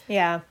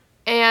 Yeah.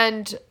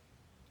 And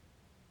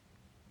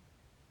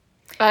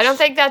I don't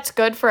think that's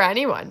good for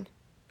anyone.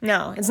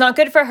 No, it's not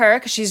good for her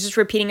because she's just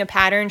repeating a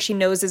pattern she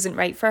knows isn't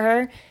right for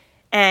her,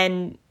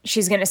 and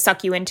she's going to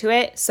suck you into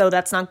it, so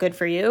that's not good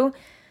for you.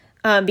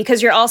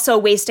 Because you're also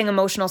wasting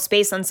emotional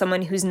space on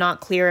someone who's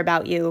not clear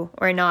about you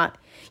or not.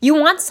 You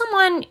want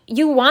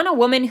a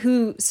woman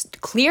who's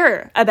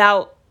clear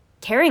about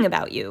caring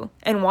about you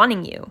and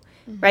wanting you,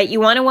 right? You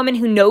want a woman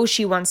who knows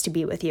she wants to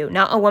be with you,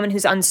 not a woman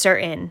who's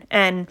uncertain.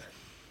 And,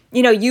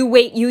 you know, you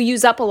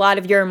use up a lot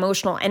of your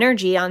emotional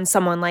energy on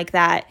someone like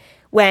that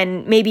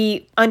when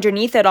maybe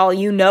underneath it all,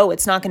 you know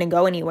it's not going to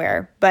go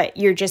anywhere, but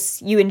you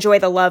enjoy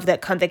the love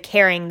the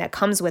caring that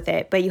comes with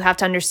it, but you have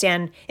to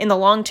understand in the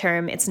long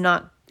term, it's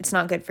not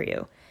good for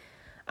you.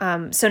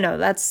 So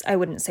no, I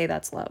wouldn't say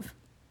that's love.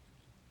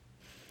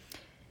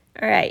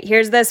 All right,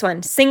 here's this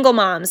one. Single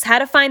moms, how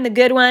to find the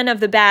good one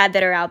of the bad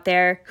that are out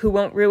there who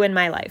won't ruin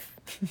my life.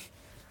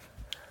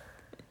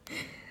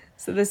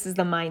 So this is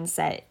the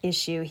mindset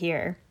issue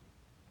here.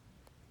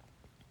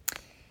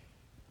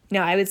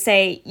 I would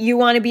say you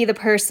want to be the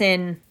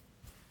person.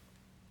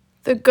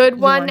 The good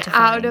one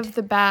out of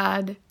the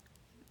bad.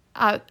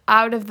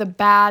 Out of the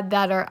bad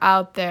that are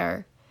out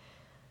there.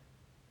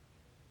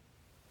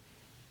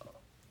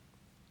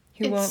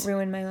 Who won't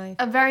ruin my life.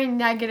 A very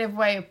negative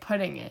way of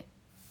putting it.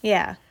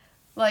 Yeah.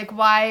 Like,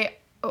 why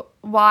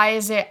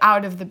is it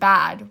out of the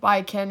bad?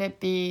 Why can't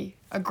it be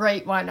a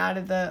great one out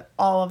of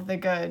all of the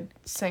good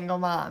single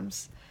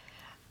moms?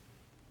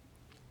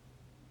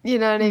 You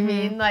know what I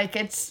mean? Like,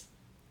 it's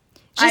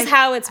just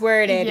how it's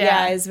worded.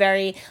 Yeah, is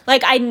very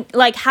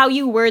like how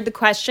you word the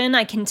question.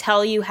 I can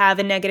tell you have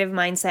a negative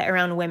mindset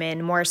around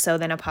women more so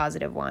than a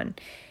positive one,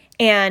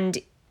 and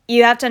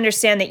you have to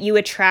understand that you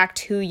attract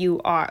who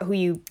you are,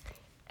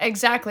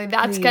 exactly.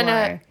 That's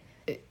gonna.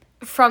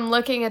 From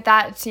looking at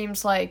that, it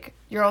seems like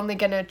you're only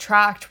gonna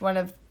attract one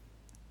of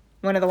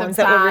the ones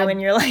that will ruin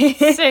your life.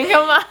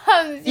 Single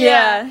moms.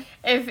 Yeah.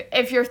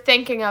 If you're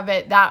thinking of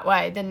it that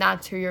way, then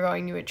that's who you're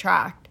going to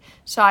attract.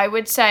 So I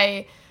would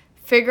say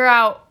figure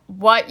out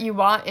what you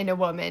want in a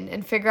woman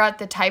and figure out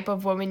the type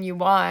of woman you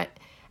want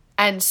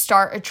and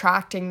start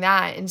attracting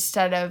that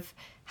instead of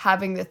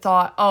having the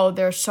thought, oh,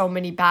 there's so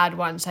many bad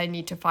ones, I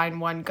need to find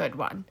one good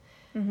one.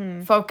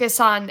 Mm-hmm. Focus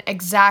on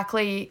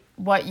exactly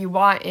what you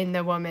want in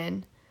the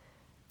woman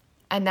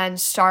and then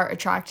start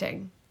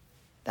attracting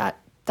that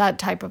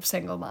type of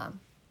single mom.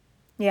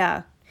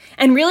 Yeah.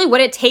 And really what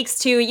it takes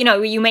to,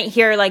 you might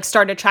hear like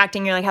start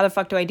attracting, you're like, how the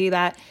fuck do I do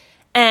that?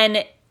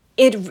 And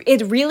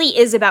it really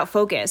is about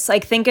focus.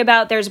 Like think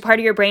about, there's a part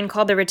of your brain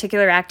called the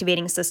reticular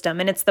activating system,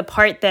 and it's the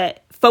part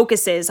that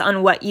focuses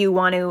on what you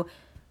want to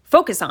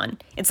focus on.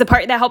 It's the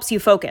part that helps you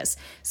focus.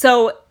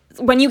 So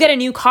when you get a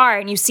new car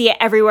and you see it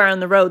everywhere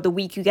on the road, the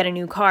week you get a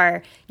new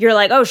car, you're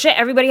like, oh shit,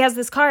 everybody has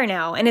this car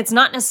now. And it's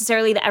not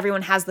necessarily that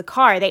everyone has the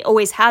car. They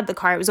always had the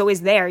car. It was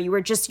always there. Your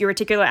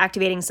reticular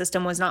activating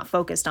system was not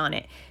focused on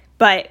it.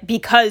 But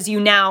because you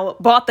now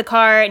bought the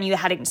car and you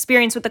had an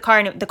experience with the car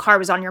and the car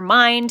was on your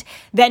mind,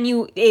 then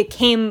it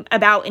came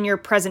about in your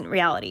present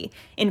reality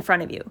in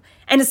front of you.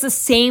 And it's the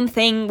same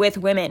thing with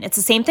women. It's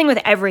the same thing with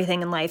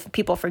everything in life.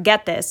 People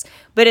forget this.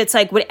 But it's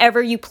like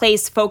whatever you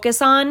place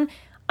focus on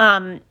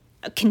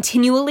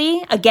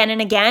continually, again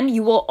and again,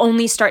 you will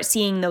only start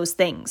seeing those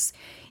things.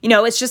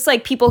 It's just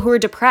like people who are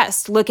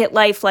depressed look at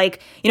life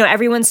like,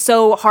 everyone's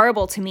so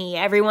horrible to me.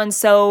 Everyone's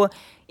so...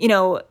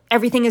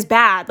 everything is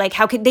bad. Like,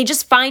 how could they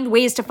just find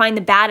ways to find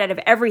the bad out of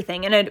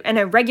everything? And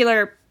a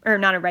regular, or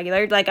not a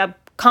regular, like a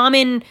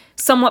common,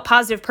 somewhat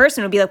positive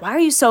person would be like, why are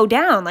you so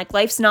down? Like,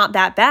 life's not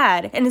that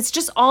bad. And it's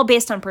just all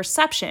based on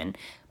perception.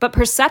 But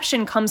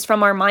perception comes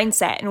from our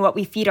mindset and what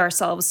we feed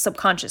ourselves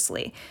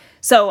subconsciously.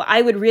 So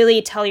I would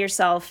really tell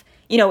yourself,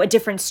 a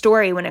different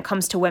story when it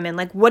comes to women.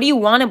 Like, what do you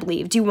want to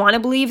believe? Do you want to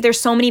believe there's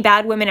so many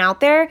bad women out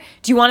there?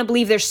 Do you want to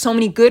believe there's so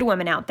many good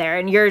women out there?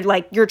 And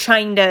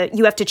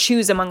you have to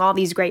choose among all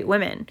these great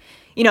women.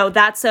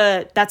 That's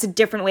a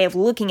different way of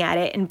looking at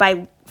it. And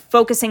by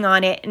focusing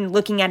on it and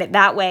looking at it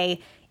that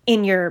way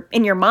in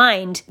your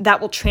mind,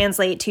 that will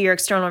translate to your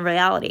external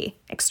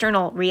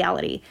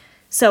reality.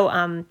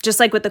 So just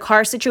like with the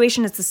car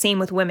situation, it's the same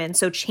with women.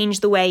 So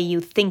change the way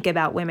you think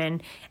about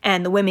women,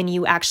 and the women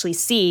you actually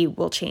see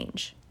will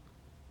change.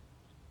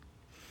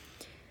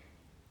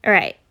 All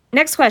right,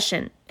 next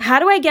question. How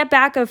do I get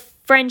back a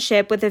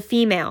friendship with a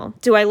female?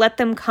 Do I let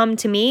them come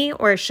to me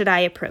or should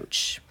I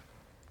approach?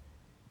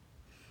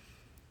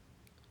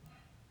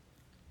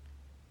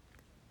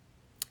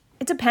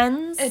 It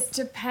depends. It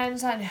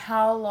depends on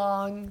how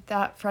long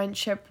that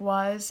friendship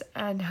was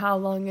and how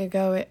long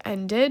ago it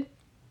ended.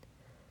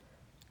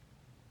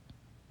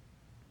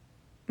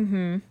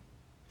 Mm-hmm.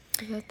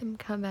 Let them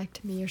come back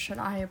to me or should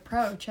I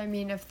approach? I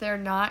mean, if they're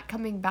not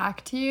coming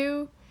back to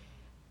you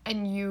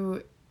and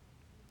you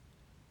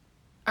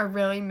are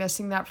really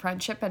missing that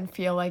friendship and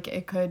feel like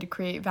it could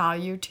create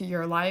value to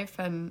your life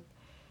and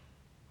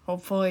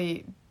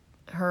hopefully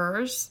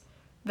hers,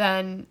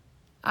 then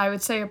I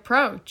would say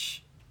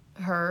approach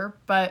her,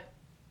 but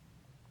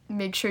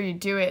make sure you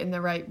do it in the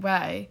right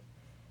way,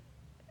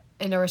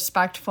 in a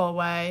respectful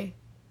way,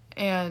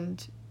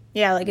 and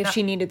yeah, if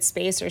she needed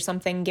space or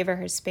something, give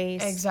her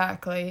space.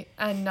 Exactly,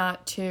 and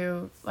not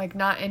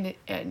in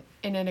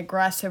an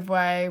aggressive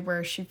way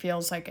where she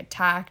feels like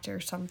attacked or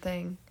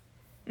something.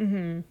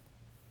 Mm-hmm.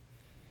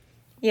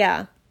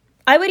 Yeah.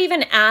 I would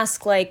even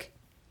ask,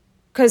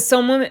 because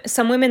some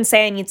women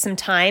say I need some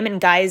time, and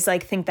guys,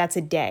 think that's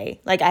a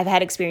day. I've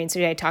had experience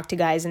where I talk to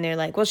guys, and they're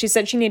like, well, she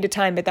said she needed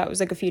time, but that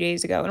was, a few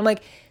days ago. And I'm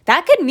like,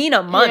 that could mean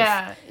a month.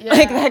 Yeah,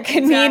 that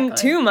could mean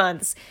 2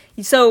 months.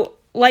 So,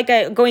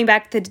 going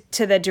back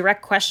to the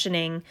direct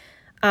questioning,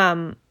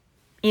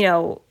 you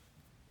know,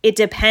 it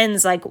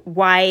depends, like,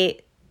 why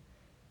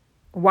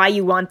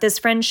you want this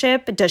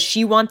friendship. Does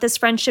she want this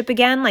friendship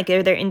again? Like,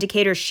 are there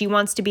indicators she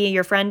wants to be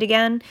your friend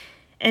again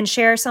and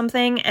share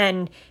something?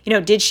 And, you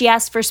know, did she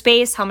ask for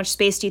space? How much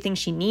space do you think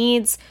she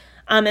needs?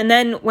 And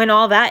then when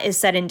all that is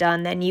said and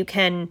done, then you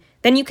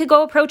could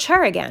go approach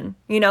her again.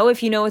 You know,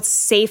 if you know it's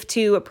safe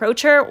to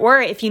approach her, or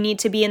if you need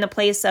to be in the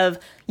place of,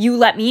 you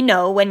let me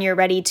know when you're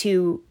ready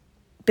to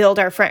build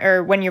our friend,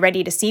 or when you're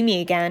ready to see me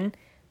again,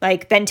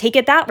 like, then take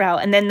it that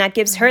route. And then that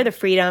gives her the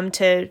freedom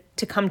to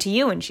come to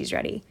you when she's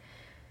ready.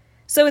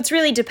 So it's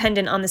really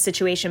dependent on the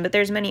situation, but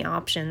there's many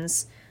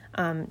options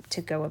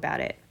to go about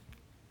it.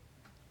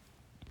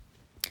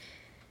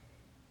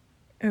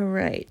 All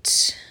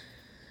right.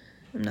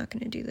 I'm not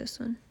going to do this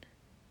one.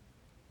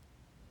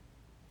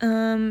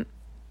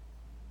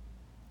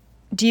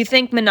 Do you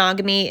think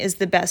monogamy is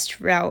the best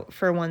route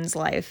for one's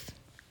life?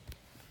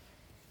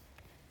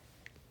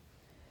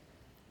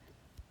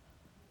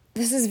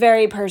 This is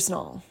very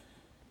personal.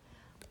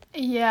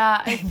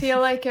 Yeah, I feel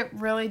like it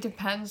really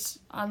depends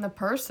on the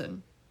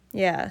person.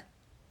 Yeah.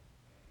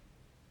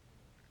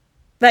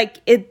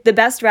 Like, the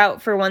best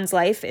route for one's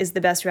life is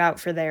the best route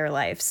for their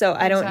life. So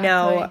I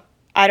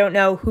don't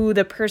know who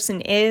the person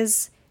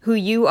is, who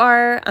you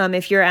are,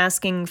 if you're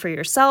asking for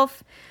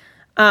yourself.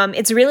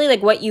 It's really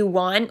like what you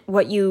want,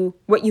 what you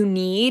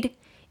need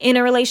in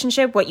a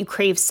relationship, what you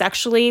crave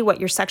sexually, what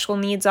your sexual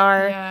needs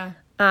are.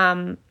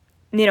 Yeah.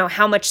 You know,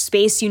 how much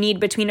space you need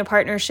between a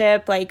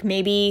partnership. Like,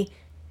 maybe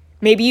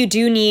you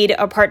do need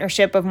a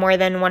partnership of more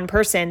than one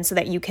person so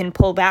that you can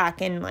pull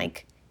back and,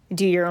 like,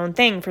 do your own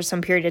thing for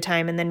some period of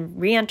time and then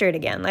re-enter it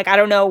again. Like, I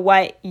don't know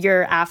what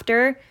you're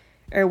after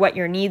or what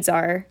your needs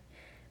are.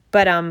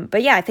 But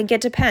yeah, I think it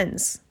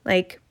depends.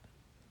 Like,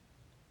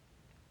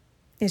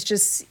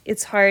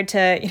 it's hard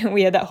to, you know,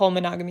 we had that whole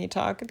monogamy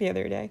talk the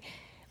other day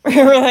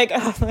where we're like,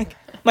 oh, like,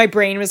 my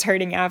brain was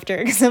hurting after,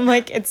 because I'm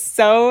like, it's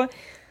so,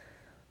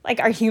 like,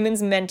 are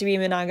humans meant to be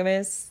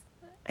monogamous?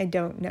 I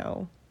don't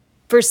know.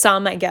 For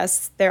some, I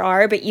guess there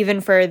are, but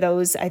even for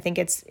those, I think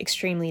it's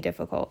extremely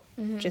difficult,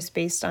 just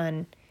based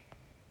on,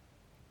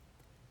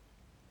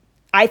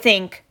 I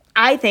think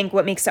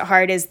what makes it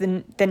hard is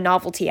the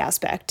novelty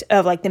aspect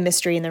of, like, the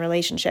mystery in the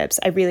relationships.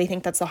 I really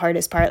think that's the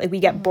hardest part. Like, we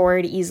get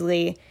bored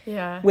easily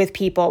with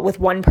people, with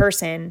one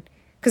person,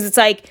 because it's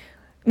like,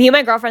 me and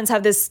my girlfriends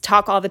have this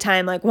talk all the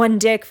time, like, one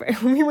dick for,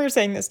 we were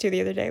saying this too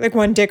the other day, like,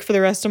 one dick for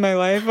the rest of my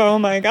life. Oh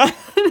my God.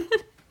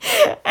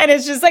 And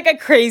it's just, like, a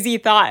crazy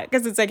thought,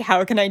 because it's like,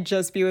 how can I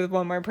just be with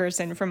one more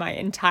person for my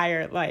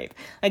entire life?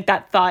 Like,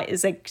 that thought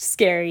is, like,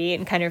 scary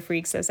and kind of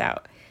freaks us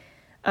out.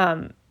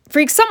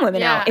 Freaks some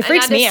women out. It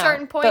freaks me out. At a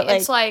certain point,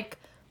 it's like,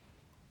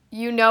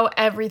 you know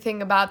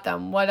everything about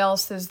them. What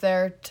else is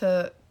there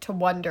to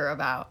wonder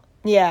about?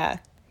 Yeah.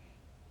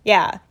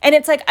 Yeah. And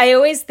it's like, I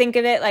always think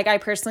of it, like, I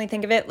personally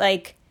think of it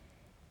like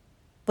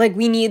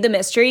we need the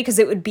mystery, because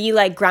it would be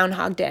like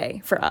Groundhog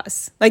Day for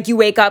us. Like, you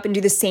wake up and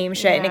do the same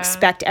shit and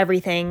expect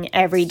everything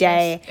every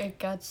day. It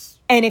gets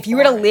And if you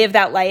were to live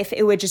that life,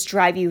 it would just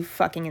drive you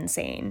fucking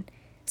insane.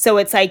 So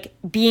it's like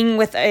being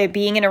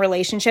in a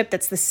relationship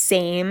that's the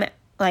same,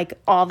 like,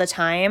 all the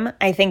time.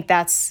 I think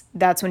that's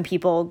when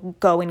people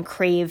go and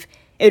crave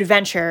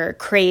adventure,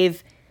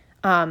 crave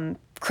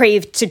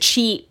to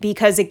cheat,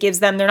 because it gives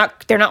them,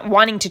 they're not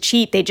wanting to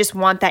cheat, they just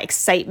want that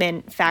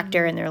excitement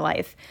factor in their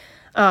life.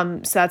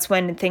 So that's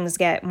when things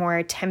get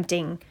more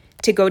tempting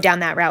to go down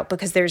that route,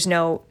 because there's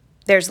a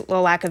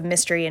lack of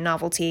mystery and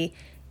novelty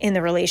in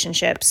the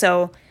relationship.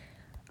 So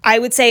I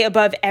would say,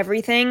 above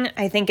everything,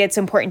 I think it's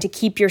important to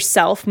keep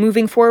yourself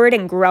moving forward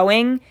and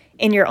growing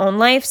in your own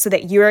life, so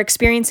that you're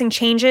experiencing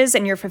changes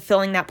and you're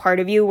fulfilling that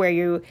part of you where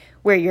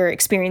you're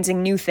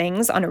experiencing new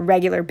things on a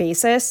regular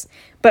basis,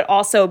 but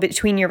also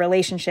between your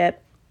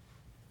relationship,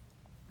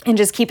 and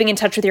just keeping in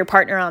touch with your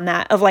partner on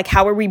that, of, like,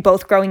 how are we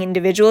both growing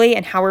individually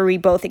and how are we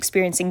both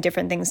experiencing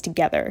different things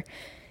together,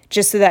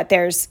 just so that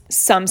there's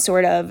some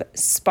sort of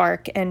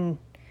spark and,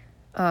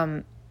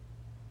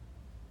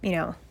 you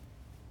know,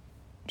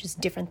 just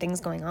different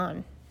things going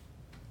on.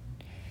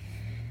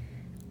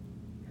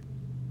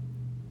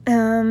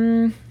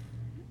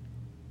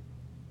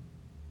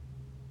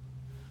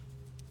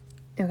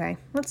 Okay,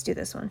 let's do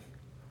this one.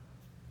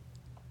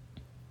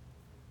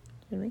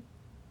 Really?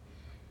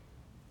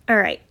 All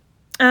right.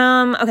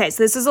 Okay,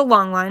 so this is a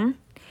long one.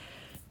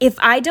 If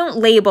I don't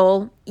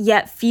label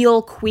yet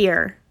feel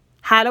queer,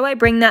 how do I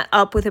bring that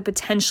up with a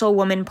potential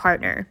woman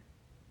partner?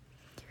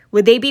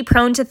 Would they be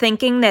prone to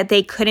thinking that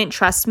they couldn't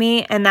trust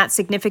me, and that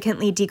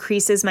significantly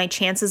decreases my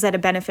chances at a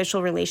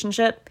beneficial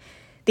relationship?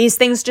 These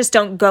things just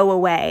don't go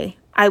away.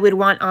 I would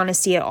want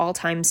honesty at all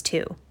times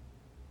too.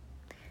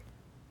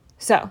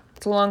 So,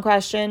 it's a long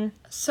question.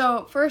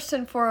 So, first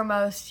and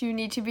foremost, you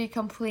need to be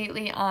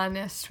completely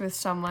honest with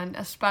someone,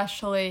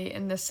 especially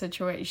in this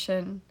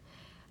situation.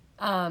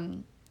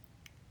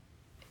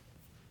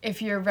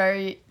 If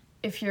you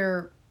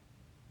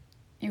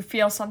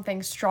feel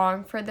something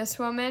strong for this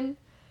woman,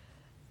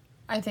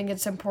 I think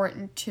it's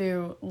important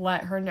to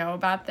let her know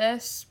about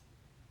this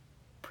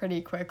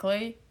pretty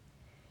quickly.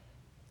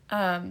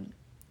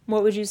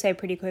 What would you say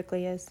pretty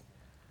quickly is?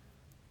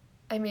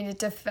 I mean,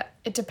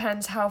 it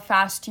depends how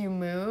fast you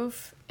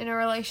move in a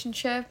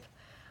relationship.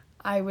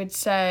 I would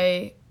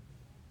say,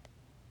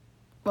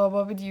 well,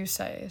 what would you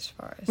say as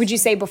far as? Would you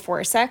say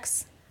before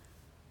sex?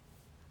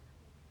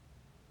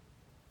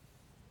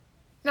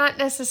 Not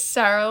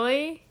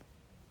necessarily.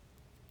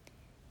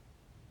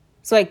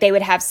 So, like, they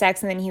would have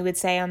sex and then he would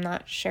say, I'm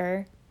not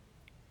sure.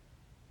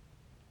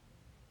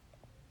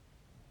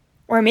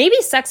 Or maybe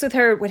sex with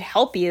her would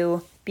help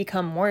you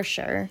become more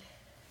sure.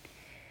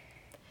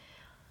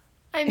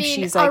 I mean,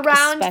 she's, like,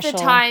 around special. the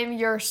time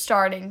you're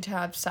starting to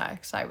have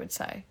sex, I would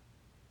say.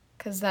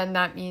 Because then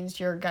that means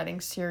you're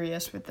getting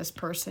serious with this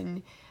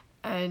person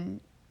and,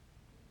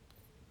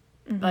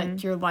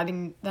 like, you're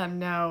letting them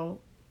know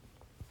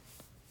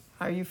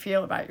how you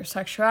feel about your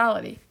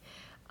sexuality.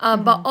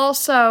 But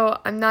also,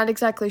 I'm not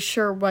exactly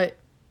sure what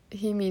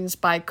he means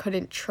by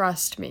couldn't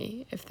trust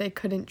me, if they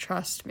couldn't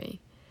trust me.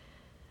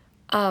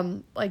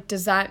 Like,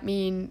 does that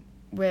mean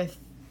with...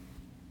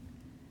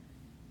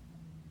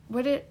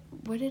 What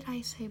did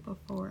I say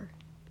before?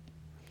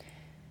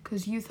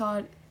 Because you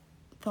thought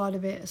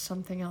of it as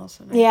something else.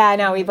 And Yeah,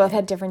 no, we both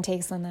had different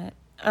takes on that.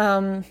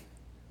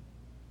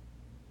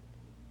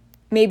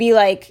 Maybe,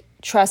 like,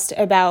 trust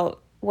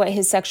about what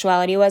his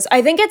sexuality was.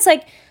 I think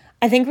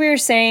we were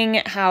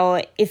saying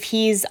how if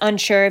he's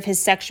unsure of his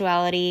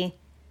sexuality...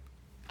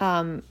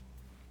 couldn't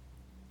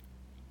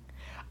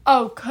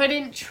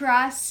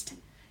trust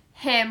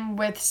him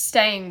with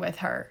staying with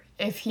her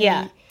if he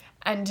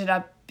ended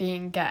up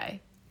being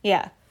gay.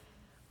 Yeah.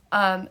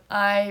 But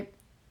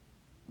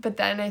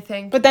then I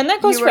think... But then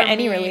that goes for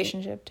any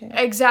relationship, too.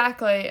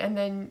 Exactly. And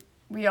then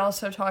we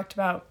also talked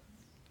about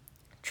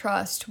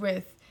trust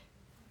with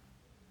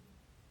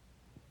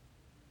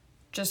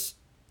just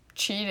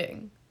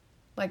cheating,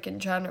 like, in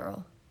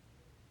general.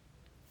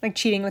 Like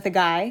cheating with a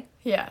guy?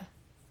 Yeah.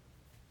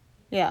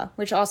 Yeah,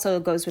 which also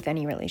goes with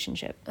any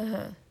relationship.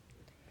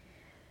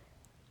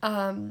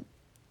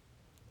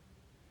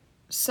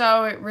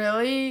 So it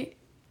really...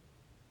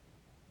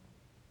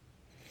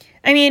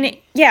 I mean,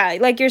 yeah,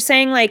 like you're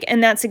saying, like,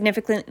 and that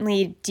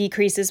significantly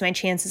decreases my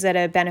chances at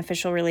a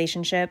beneficial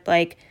relationship.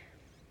 Like,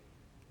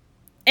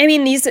 I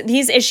mean, these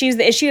issues,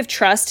 the issue of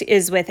trust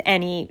is with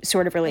any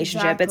sort of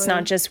relationship. Exactly. It's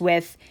not just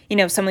with,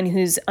 someone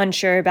who's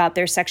unsure about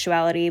their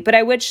sexuality. But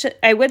I would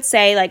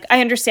say, like, I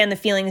understand the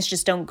feelings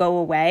just don't go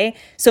away.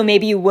 So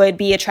maybe you would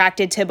be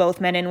attracted to both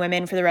men and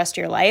women for the rest of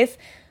your life.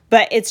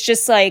 But it's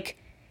just like,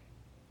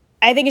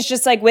 I think it's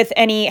just like with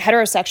any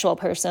heterosexual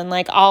person,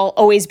 like I'll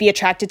always be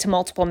attracted to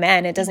multiple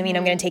men. It doesn't mean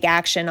I'm going to take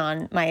action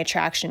on my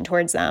attraction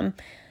towards them.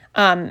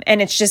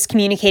 And it's just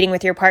communicating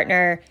with your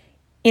partner,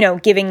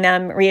 giving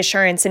them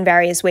reassurance in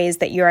various ways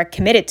that you are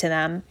committed to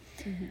them.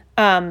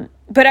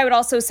 But I would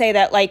also say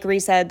that, like Ree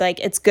said,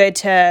 like it's good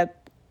to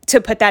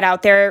put that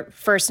out there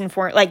first and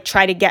foremost, like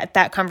try to get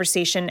that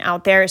conversation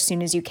out there as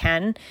soon as you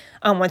can.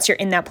 Once you're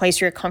in that place,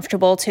 you're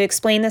comfortable to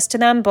explain this to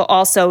them, but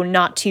also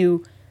not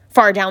too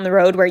far down the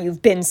road where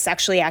you've been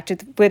sexually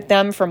active with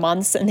them for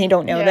months and they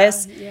don't know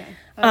this. Yeah,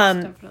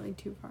 that's definitely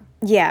too far.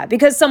 Yeah,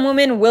 because some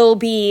women will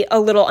be a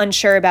little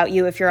unsure about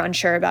you if you're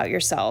unsure about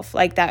yourself.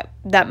 Like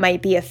that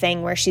might be a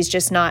thing where she's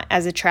just not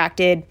as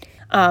attracted.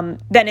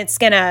 Then it's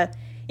gonna,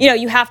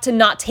 you have to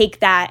not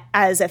take that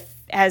as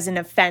an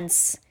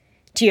offense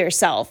to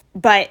yourself.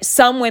 But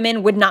some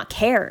women would not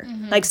care.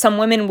 Like some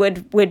women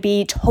would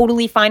be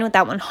totally fine with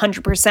that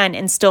 100%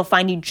 and still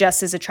find you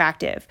just as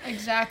attractive.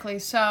 Exactly.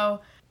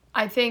 So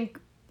I think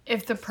I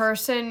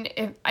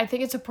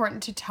think it's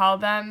important to tell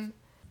them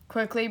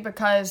quickly,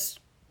 because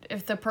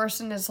if the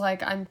person is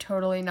like, I'm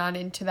totally not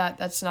into that,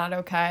 that's not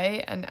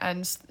okay, and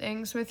ends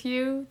things with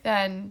you,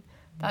 then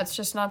that's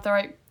just not the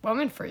right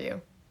woman for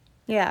you.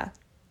 Yeah.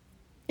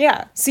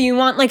 Yeah. So you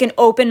want like an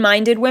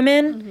open-minded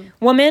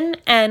woman,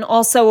 and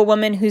also a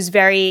woman who's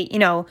very,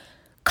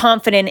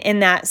 confident in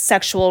that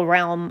sexual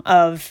realm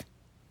of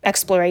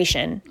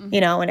exploration,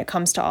 when it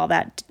comes to all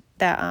that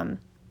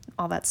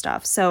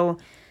stuff. So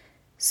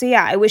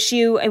yeah, I wish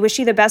you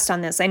the best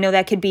on this. I know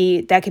that could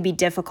be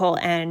difficult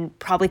and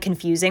probably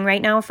confusing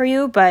right now for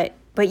you, but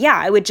yeah,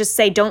 I would just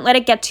say don't let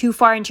it get too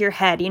far into your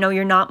head.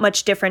 You're not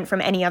much different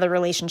from any other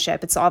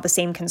relationship. It's all the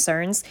same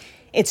concerns.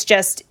 It's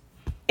just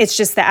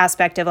the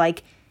aspect of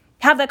like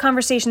have that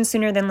conversation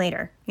sooner than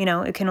later.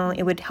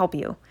 It would help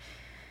you.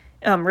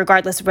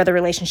 Regardless of whether the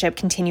relationship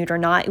continued or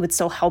not, it would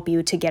still help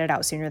you to get it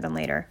out sooner than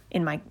later,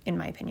 in my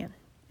opinion,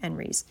 and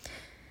Ree's.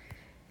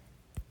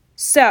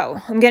 So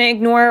I'm going to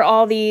ignore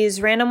all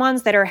these random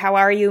ones that are how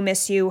are you,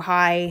 miss you,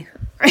 hi.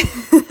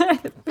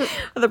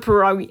 The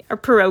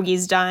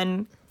pierogies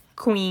done.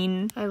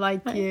 Queen. I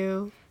like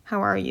you.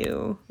 How are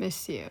you?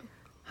 Miss you.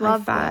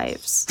 Love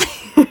fives.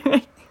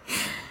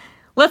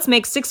 Let's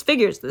make 6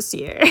 figures this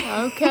year.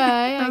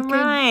 Okay.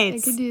 I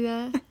could do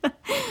that.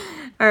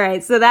 All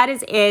right. So that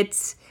is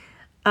it.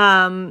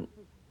 Not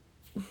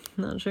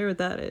sure what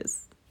that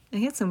is. I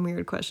had some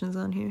weird questions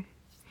on here.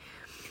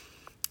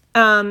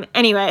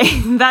 Anyway,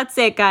 that's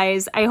it,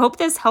 guys. I hope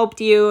this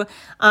helped you,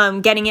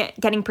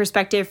 getting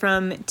perspective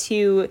from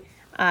two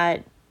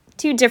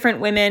two different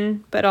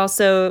women, but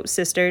also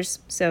sisters.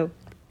 So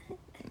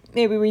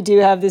maybe we do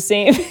have the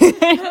same.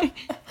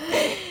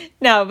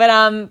 No,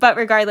 but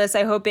regardless,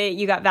 I hope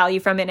you got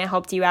value from it and it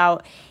helped you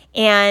out.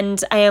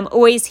 And I am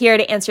always here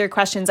to answer your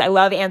questions. I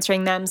love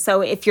answering them.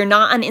 So if you're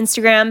not on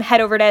Instagram,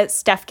 head over to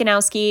Steph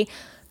Ganowski.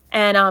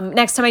 And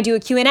next time I do a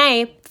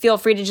Q&A, feel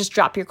free to just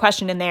drop your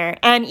question in there.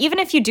 And even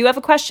if you do have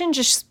a question,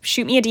 just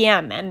shoot me a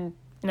DM and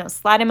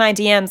slide in my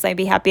DMs. I'd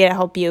be happy to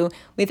help you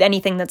with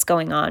anything that's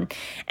going on.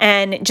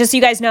 And just so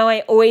you guys know, I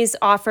always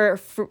offer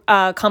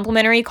a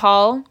complimentary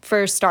call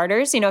for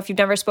starters, if you've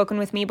never spoken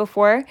with me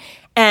before.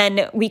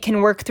 And we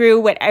can work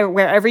through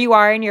wherever you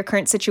are in your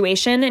current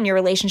situation and your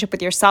relationship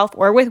with yourself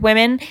or with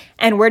women,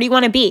 and where do you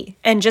want to be?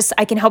 And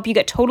I can help you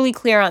get totally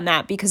clear on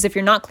that, because if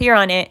you're not clear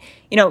on it,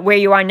 where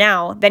you are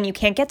now, then you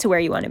can't get to where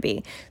you want to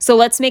be. So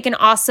let's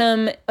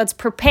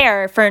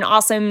prepare for an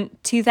awesome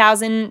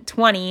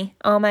 2020.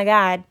 Oh my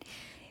God.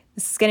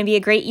 This is going to be a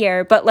great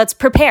year, but let's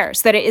prepare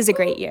so that it is a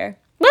great year.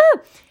 Woo!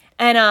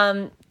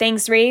 And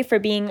thanks, Ree, for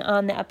being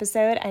on the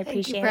episode. I appreciate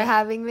it. Thank you for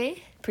having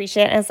me.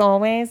 Appreciate it as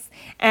always.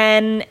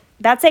 And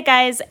that's it,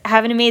 guys.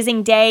 Have an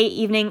amazing day,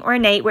 evening, or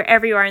night,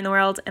 wherever you are in the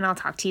world, and I'll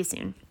talk to you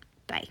soon.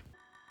 Bye.